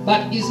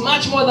 but is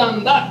much more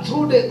than that.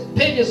 Through the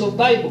pages of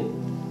Bible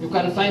you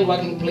can find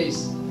working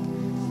place.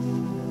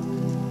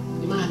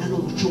 Imana ni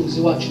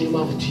umucunguzi wacu, niyo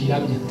mpamvu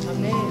tuyiramya.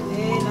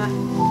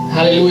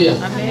 Haleluya.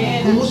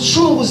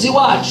 Umucunguzi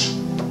wacu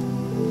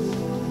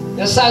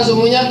yasanze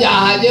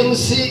umunyabyaha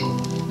James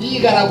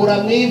yigaragura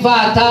mu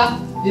ivata,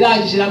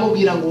 irangije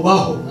iramubwira ngo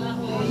baho.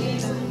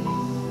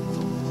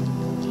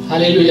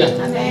 Haleluya.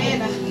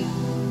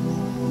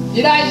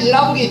 Irangije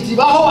iravuga iti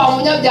baho wa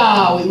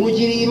munyabyaha we,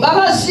 mugiriye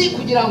imbabazi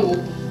kugira ngo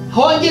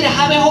hongere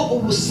habeho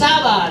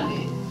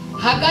ubusabane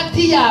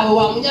hagati yawe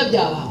wa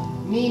munyabyaha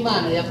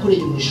n'Imana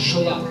yakureye mu ishusho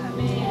yawe.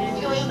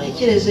 Iyo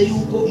ntekereze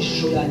yuko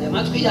ishusho yanjye,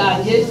 amatwi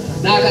yanjye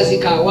n'akazi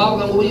kawe,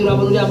 wavuga ngo buriya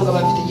urabona uriya mugabo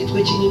afite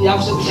igitwe kinini,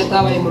 yavuze ko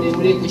cyatabaye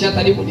muremure, ko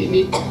cyatari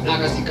munini,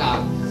 n'akazi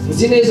kawe.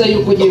 Nzi neza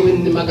yuko ngewe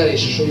nimagara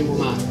ishusho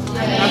y'Imana.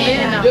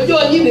 Ibyo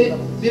byonyine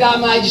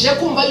biramagije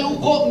kumva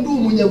yuko ndi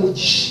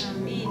umunyamugisha,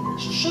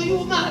 ishusho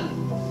y'Imana.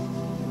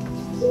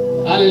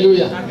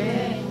 Haleluya.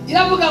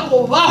 Iravuga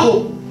ngo baho.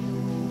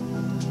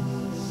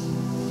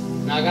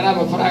 Ntabwo ari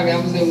amafaranga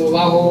yavuze ngo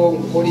baho,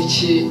 ukora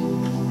iki,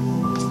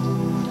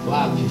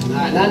 wapi,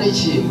 nta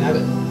n'iki.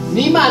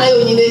 Ni Imana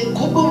yonyine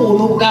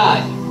kubw'umuntu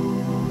bwayo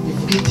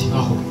ivuga iti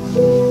baho.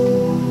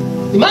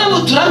 Impamvu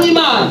turamya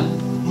Imana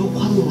ni uko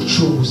ari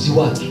umucunguzi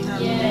wacu.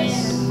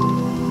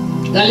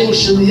 Darling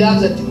Shirley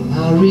yavuze ati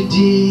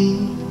maridi,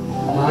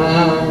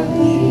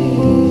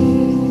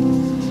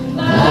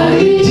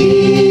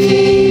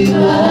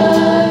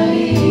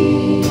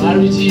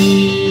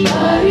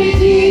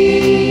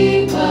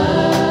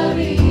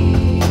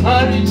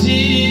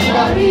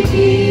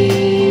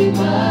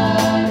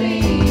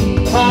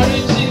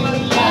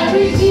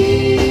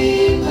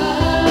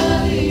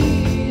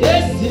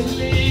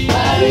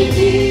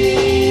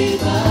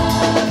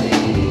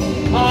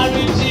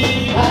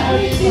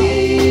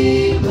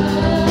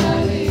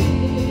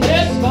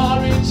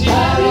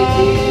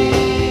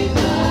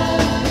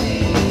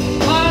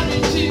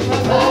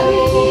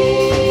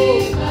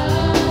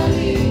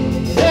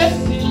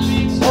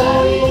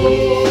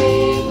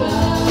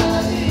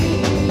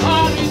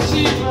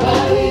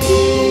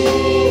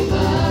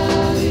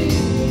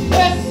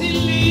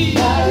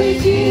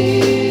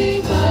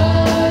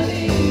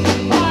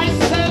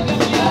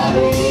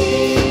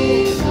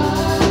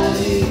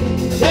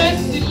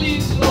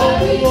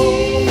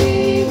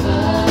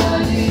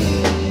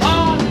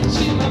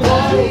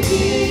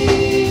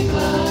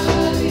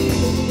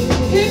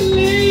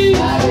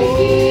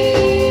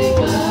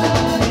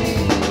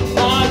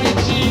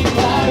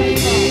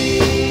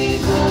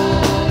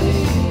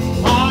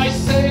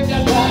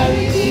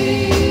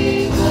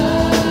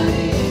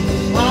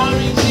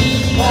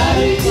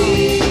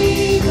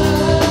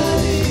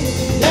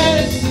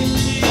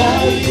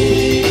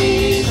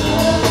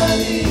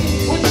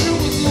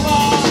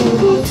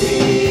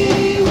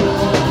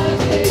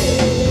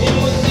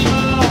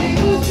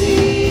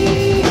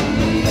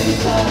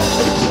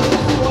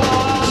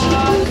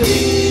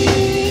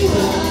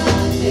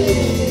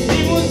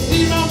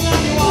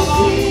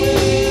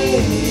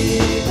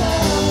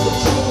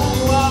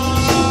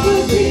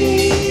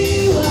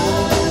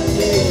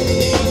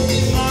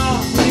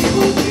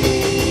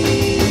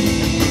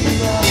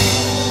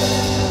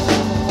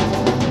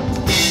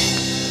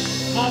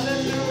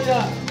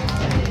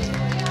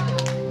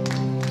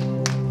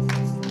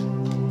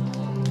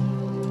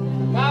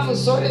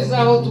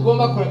 aho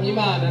tugomba kuramya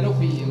Imana no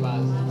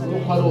kuyihimbaza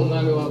nuko ari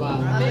umwami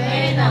w'abami.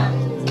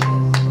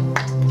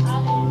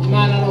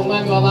 Imana ni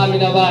umwami w'abami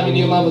n'abami,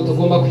 niyo mpamvu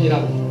tugomba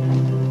kuyiramya.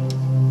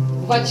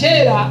 Kuva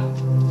kera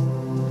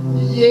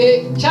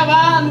igihe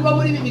cy'abami bo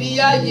muri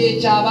Bibiliya,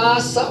 igihe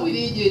cy'aba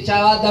Sawuli, igihe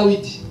cy'aba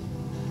Dawidi,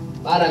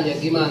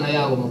 baramyaga Imana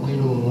yabo mu kuri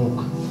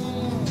n'umwuka.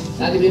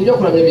 Kandi ibintu byo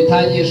kuramya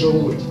bitangiye ejo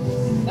bundi.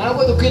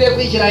 Ntabwo dukwiriye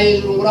kwishyira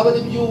hejuru ngo urabona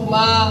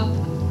ibyuma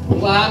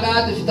ngo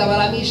ahangaha dufite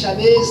abaramisha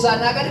beza.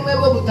 Ntabwo ari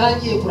mwebwe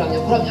mutangiye kuramya.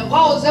 Kuramya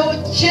kwahozeho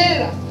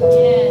kera.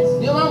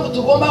 Niyo mpamvu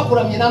tugomba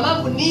kuramya. Nta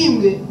mpamvu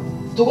n'imwe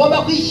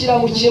tugomba kwishyira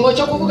mu cyimbo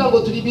cyo kuvuga ngo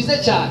turi bize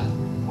cyane.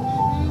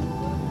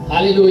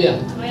 Haleluya.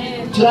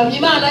 Turamya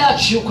Imana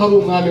yacu yuko ari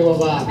umwami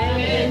w'abami.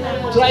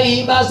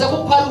 Turayihimbaza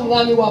kuko ari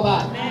umwami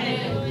w'abami.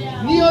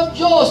 Niyo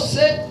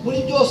byose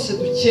muri byose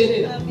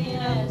dukenera.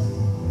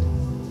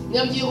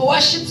 Nyamgingo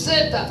worship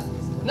center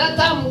na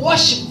time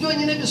worship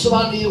byonyine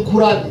bisobanuye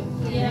kuramya.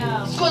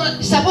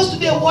 It's supposed to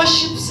be a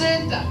worship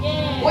center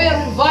where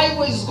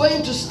revival is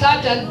going to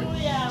start and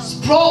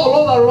sprawl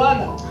all over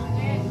Rwanda.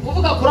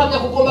 Kuvuga kuramya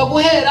kugomba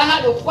guhera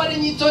hano kuko ari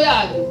nyito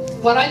yanyu,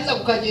 kwarangiza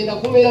kukagenda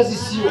ku mpera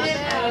z'isi yose,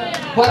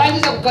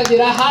 kwarangiza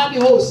kukagera ahandi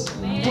hose.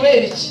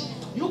 Kubera iki?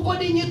 Yuko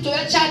ni nyito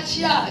ya church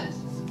yanyu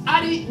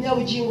ari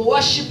Nyabugingo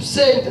worship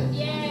center.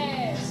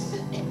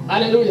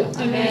 Haleluya.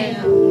 Amen.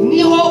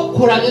 Niho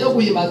kuramya no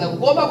guhimbaza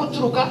kugomba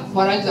guturuka,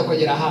 kwarangiza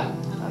kugera ahandi.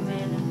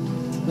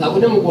 Ntabwo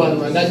ne mu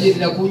guhanwa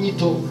ndagirira ku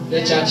nyito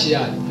ya church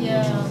yanyu.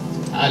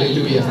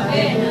 Haleluya.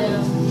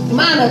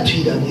 Imana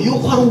tuyiramye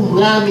yuko ari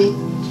umwami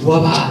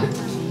w'abami.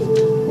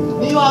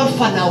 Niyo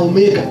Alpha na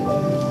Omega.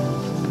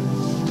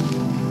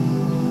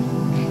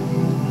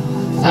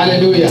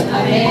 Haleluya.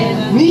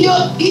 Amen. Niyo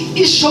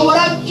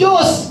ishobora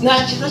byose, nta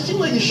kintu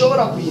kimwe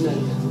gishobora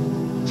kuyinanira.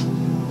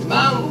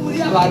 Impamvu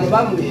muri abantu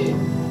bamwe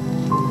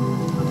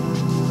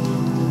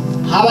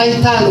habaho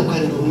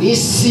itandukaniro mu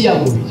isi ya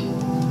mubiri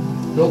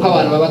nuko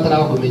abantu baba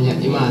batarabakumenya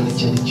Imana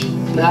icyo ari cyo.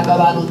 Ntabwo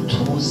abantu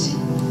tuzi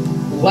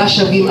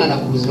ububasha bw'Imana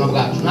ku buzima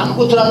bwacu, nta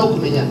nubwo turano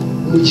kumenya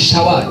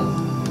umugisha wayo.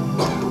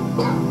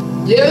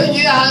 Yewe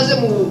ngiye hanze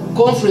mu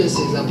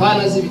conferences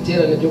apana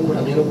z'ibiterane byo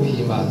kuramya no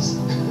guhimbaza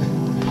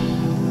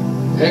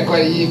ariko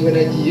yigwe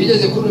nagiye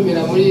bigeze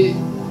kunumira muri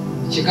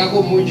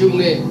Chicago mu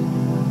cyumwe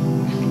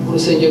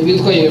urusengero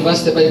rwitwa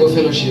University Bible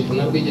Fellowship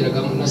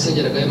nabwigiragamo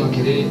nasengeragayo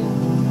Makerere,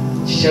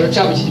 icyicaro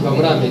cyabo kiba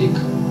muri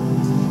Amerika.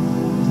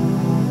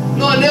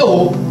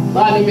 Noneho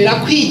banemera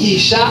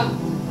kwigisha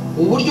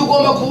uburyo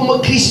ugomba kuba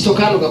umukristo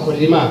kandi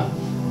ugakorera Imana.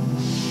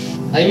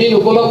 I mean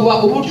ugomba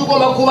kuba uburyo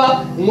ugomba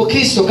kuba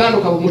umukristo kandi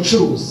ukaba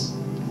umucuruzi.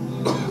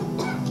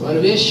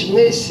 Abantu benshi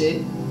mwese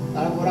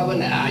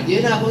barabona agiye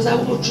ntabwo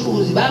uzaba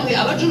umucuruzi. Bamwe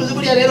abacuruzi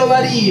buriya rero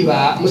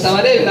bariba,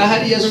 mutabarebera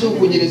hariya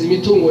sukunyereza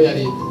imitungo ya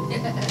leta.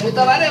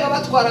 Mutabareba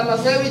batwara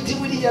amavuta biti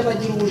buriya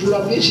bagira ubujura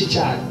bwinshi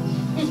cyane.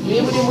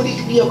 Niba uri muri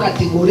iyo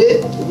kategori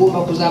ugomba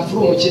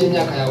kuzapfura umukene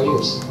imyaka yawe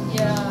yose.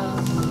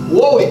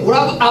 Wowe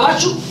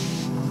abacu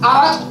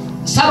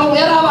Salomo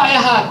yarabaye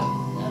hano,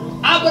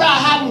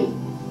 Abrahamu,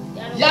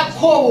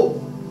 Yakobo,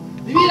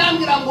 Bibiliya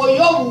ngo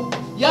Yobu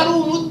yari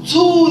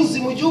umutunzi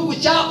mu gihugu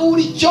cya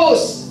Uri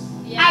cyose,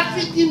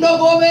 afite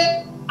indogobe,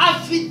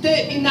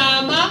 afite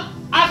intama,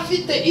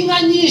 afite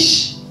inka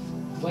nyinshi,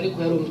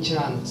 ariko yari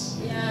umukiranutsi,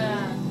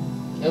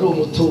 yari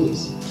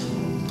umutunzi.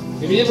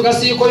 Bibiliya ivuga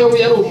si yuko Yobu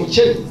yari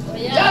umukene,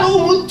 yari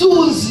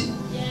umutunzi.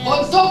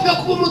 On top yo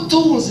kuba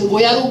umutunzi ngo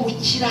yari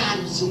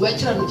umukiranutsi, ngo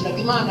yakiranukiraga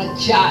Imana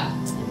cyane.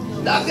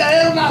 Ntabwo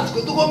rero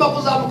natwe tugomba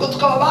kuzamuka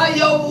tukaba ba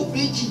Yobu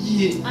b'iki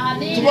gihe,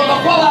 tugomba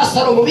kuba ba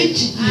Salomo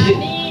b'iki gihe.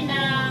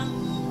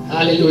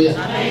 Haleluya.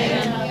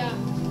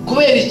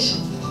 Kubera iki?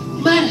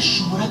 Imana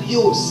ishobora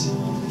byose.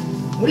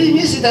 Muri iyi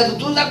minsi itatu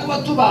tuza kuba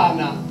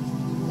tubana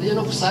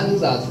no kusanga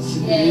inzaza,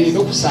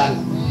 no kusanga.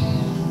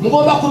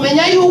 Mugomba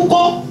kumenya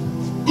yuko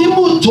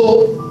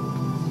imbuto,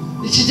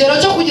 ikigero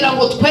cyo kugira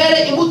ngo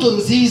twere imbuto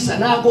nziza,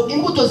 ntabwo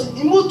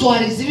imbuto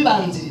hari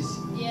zibibanziriza.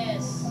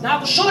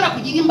 Ntabwo ushobora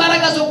kugira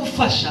imbaraga zo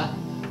gufasha,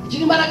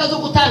 ugira imbaraga zo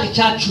gutanga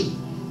icyacu,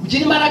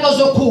 ugira imbaraga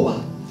zo kuba,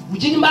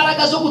 ugira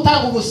imbaraga zo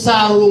gutanga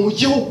umusaruro mu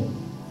gihugu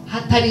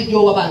hatari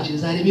ibyo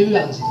wabanjiriza, hari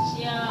ibibanziriza.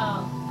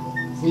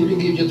 Nibi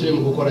ngibi byo turi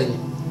mu gukoranya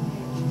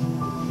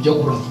byo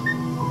kurama.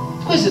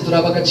 Twese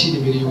turaba agaciro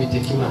imbere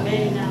y'Uwiteka Imana.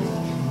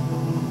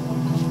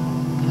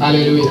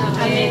 Haleluya.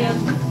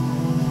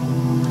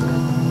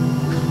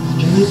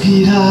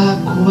 Jubwira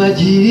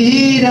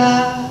kubagirira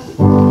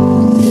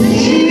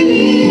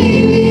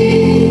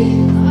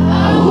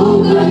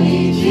ahubwo ni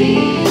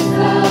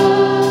byiza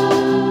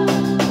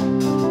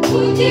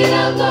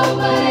kugira ngo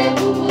mbare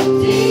ku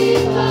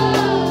mutima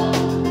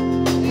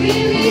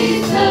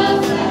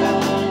w'ibitasa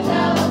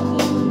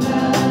n'abakunda.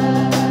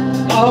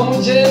 Aho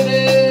mugende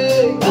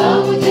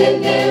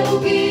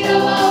mubwira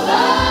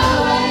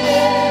abababaye,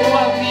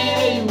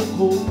 mubabwire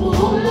yuko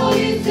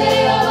muhumurize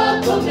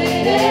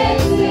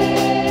abakomeretse,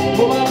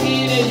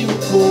 mubabwire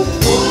yuko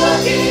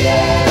mubabwire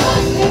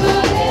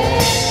basebare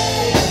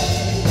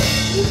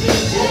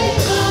ufite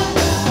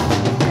Imana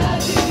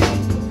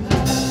yagihinduka.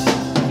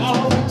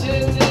 Aho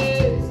mugende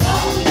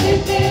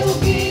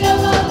mubwira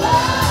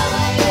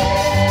abababaye,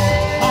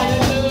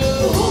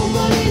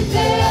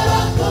 muhumurize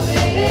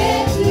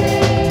abakomeretse,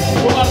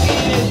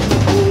 mubabwire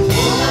yuko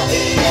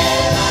mubabwire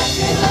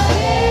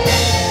basebare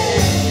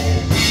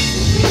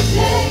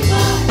ufite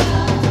Imana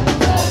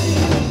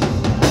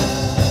yagihinduka.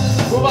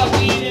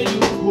 Mubabwire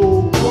yuko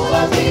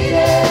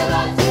mubabwire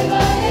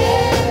basebare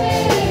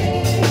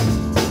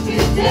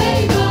ufite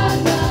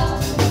Imana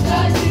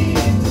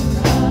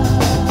yagihinduka.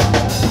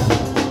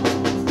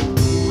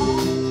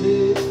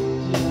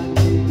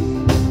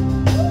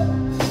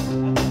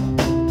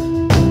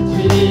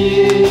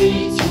 Kwiriye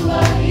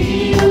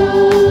icyubahiro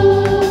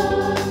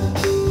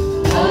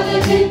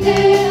abagende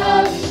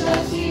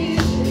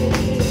abishakishe,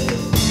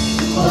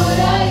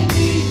 kora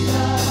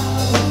ibyiza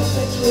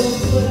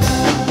bagacungura.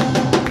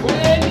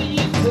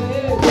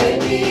 We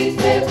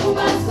niyite ku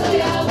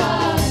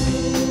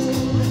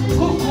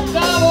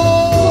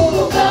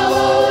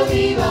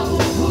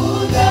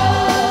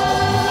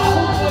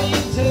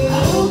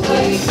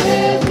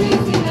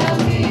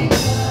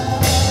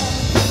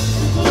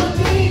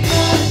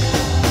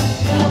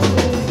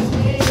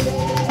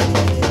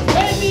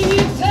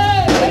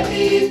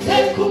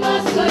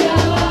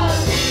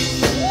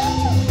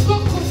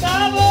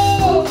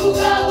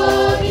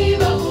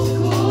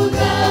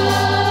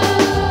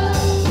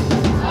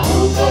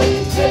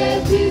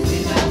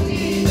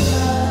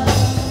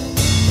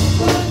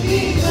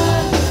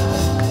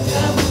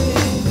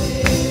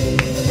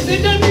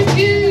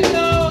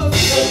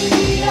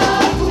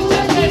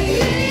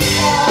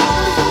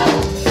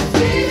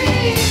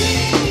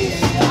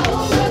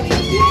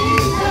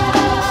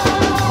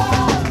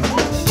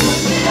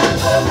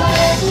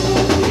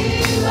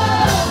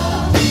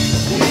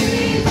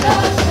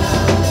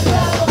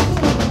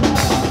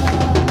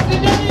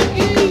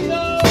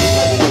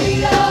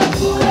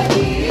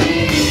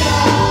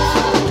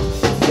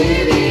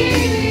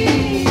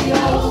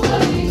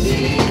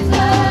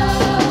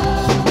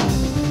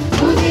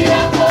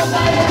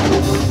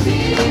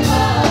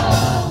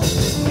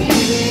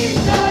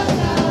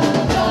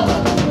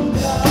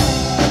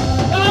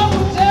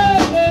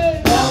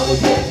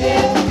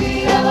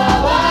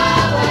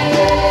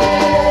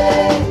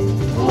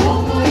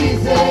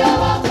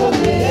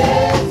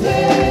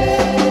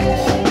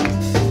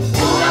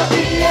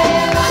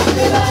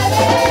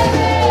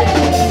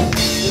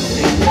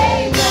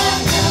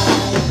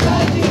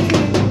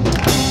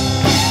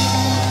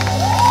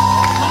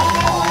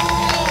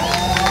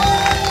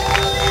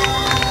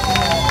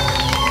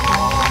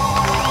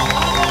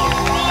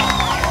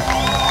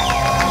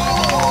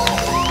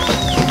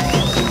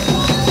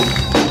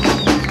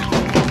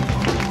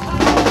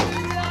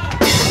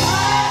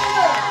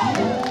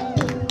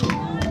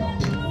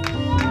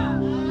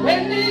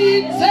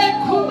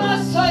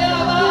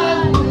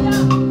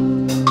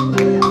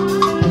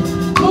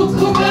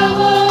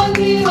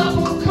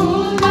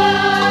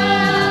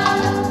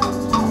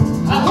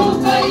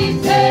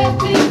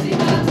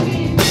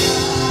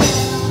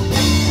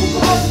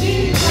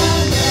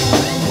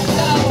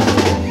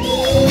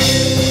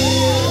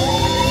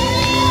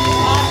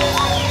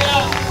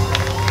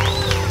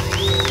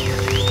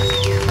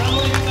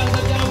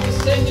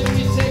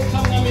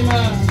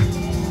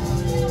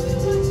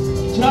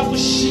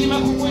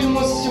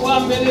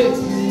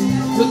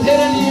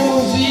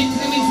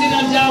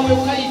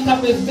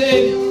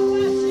pasiteri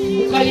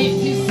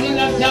ukayita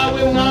izina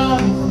ryawe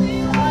mwami.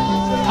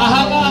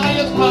 Ahangaha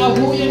iyo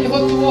twahuye niho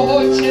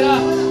tubohokera,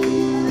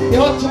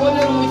 niho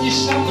tubonera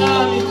umugisha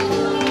mwami,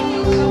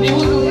 niho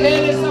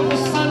uduhereza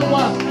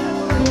gusanwa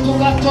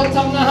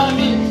tugatota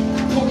mwami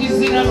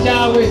kubw'izina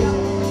ryawe.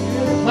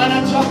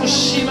 Mana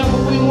turagushima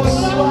kuko uyu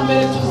munsi wa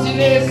mbere tuzi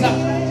neza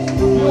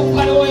yuko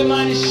ari wowe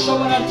Mana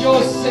ishobora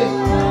byose.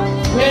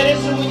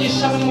 Uhereze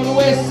umugisha buri muntu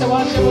wese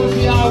waje mu nzu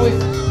yawe.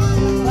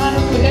 Mana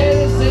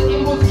uduhereze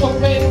imbuto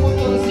kwera,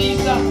 imbuto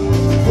nziza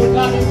mu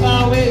bwami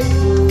bwawe.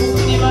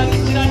 Kuko Imana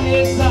igira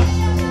neza,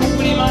 kuko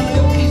Imana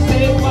yo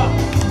kwizerwa,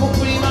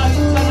 kuko Imana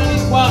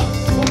itananirwa,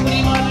 kuko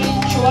Imana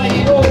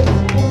y'icyubahiro,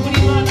 kuko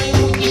Imana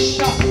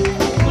y'umugisha,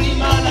 kuko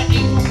Imana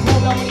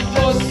idukunda muri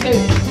byose.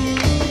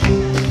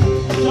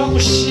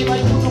 Turagushima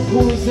yuko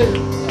udukunze,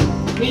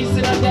 mu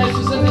izina rya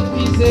Yesu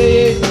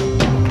twizeye.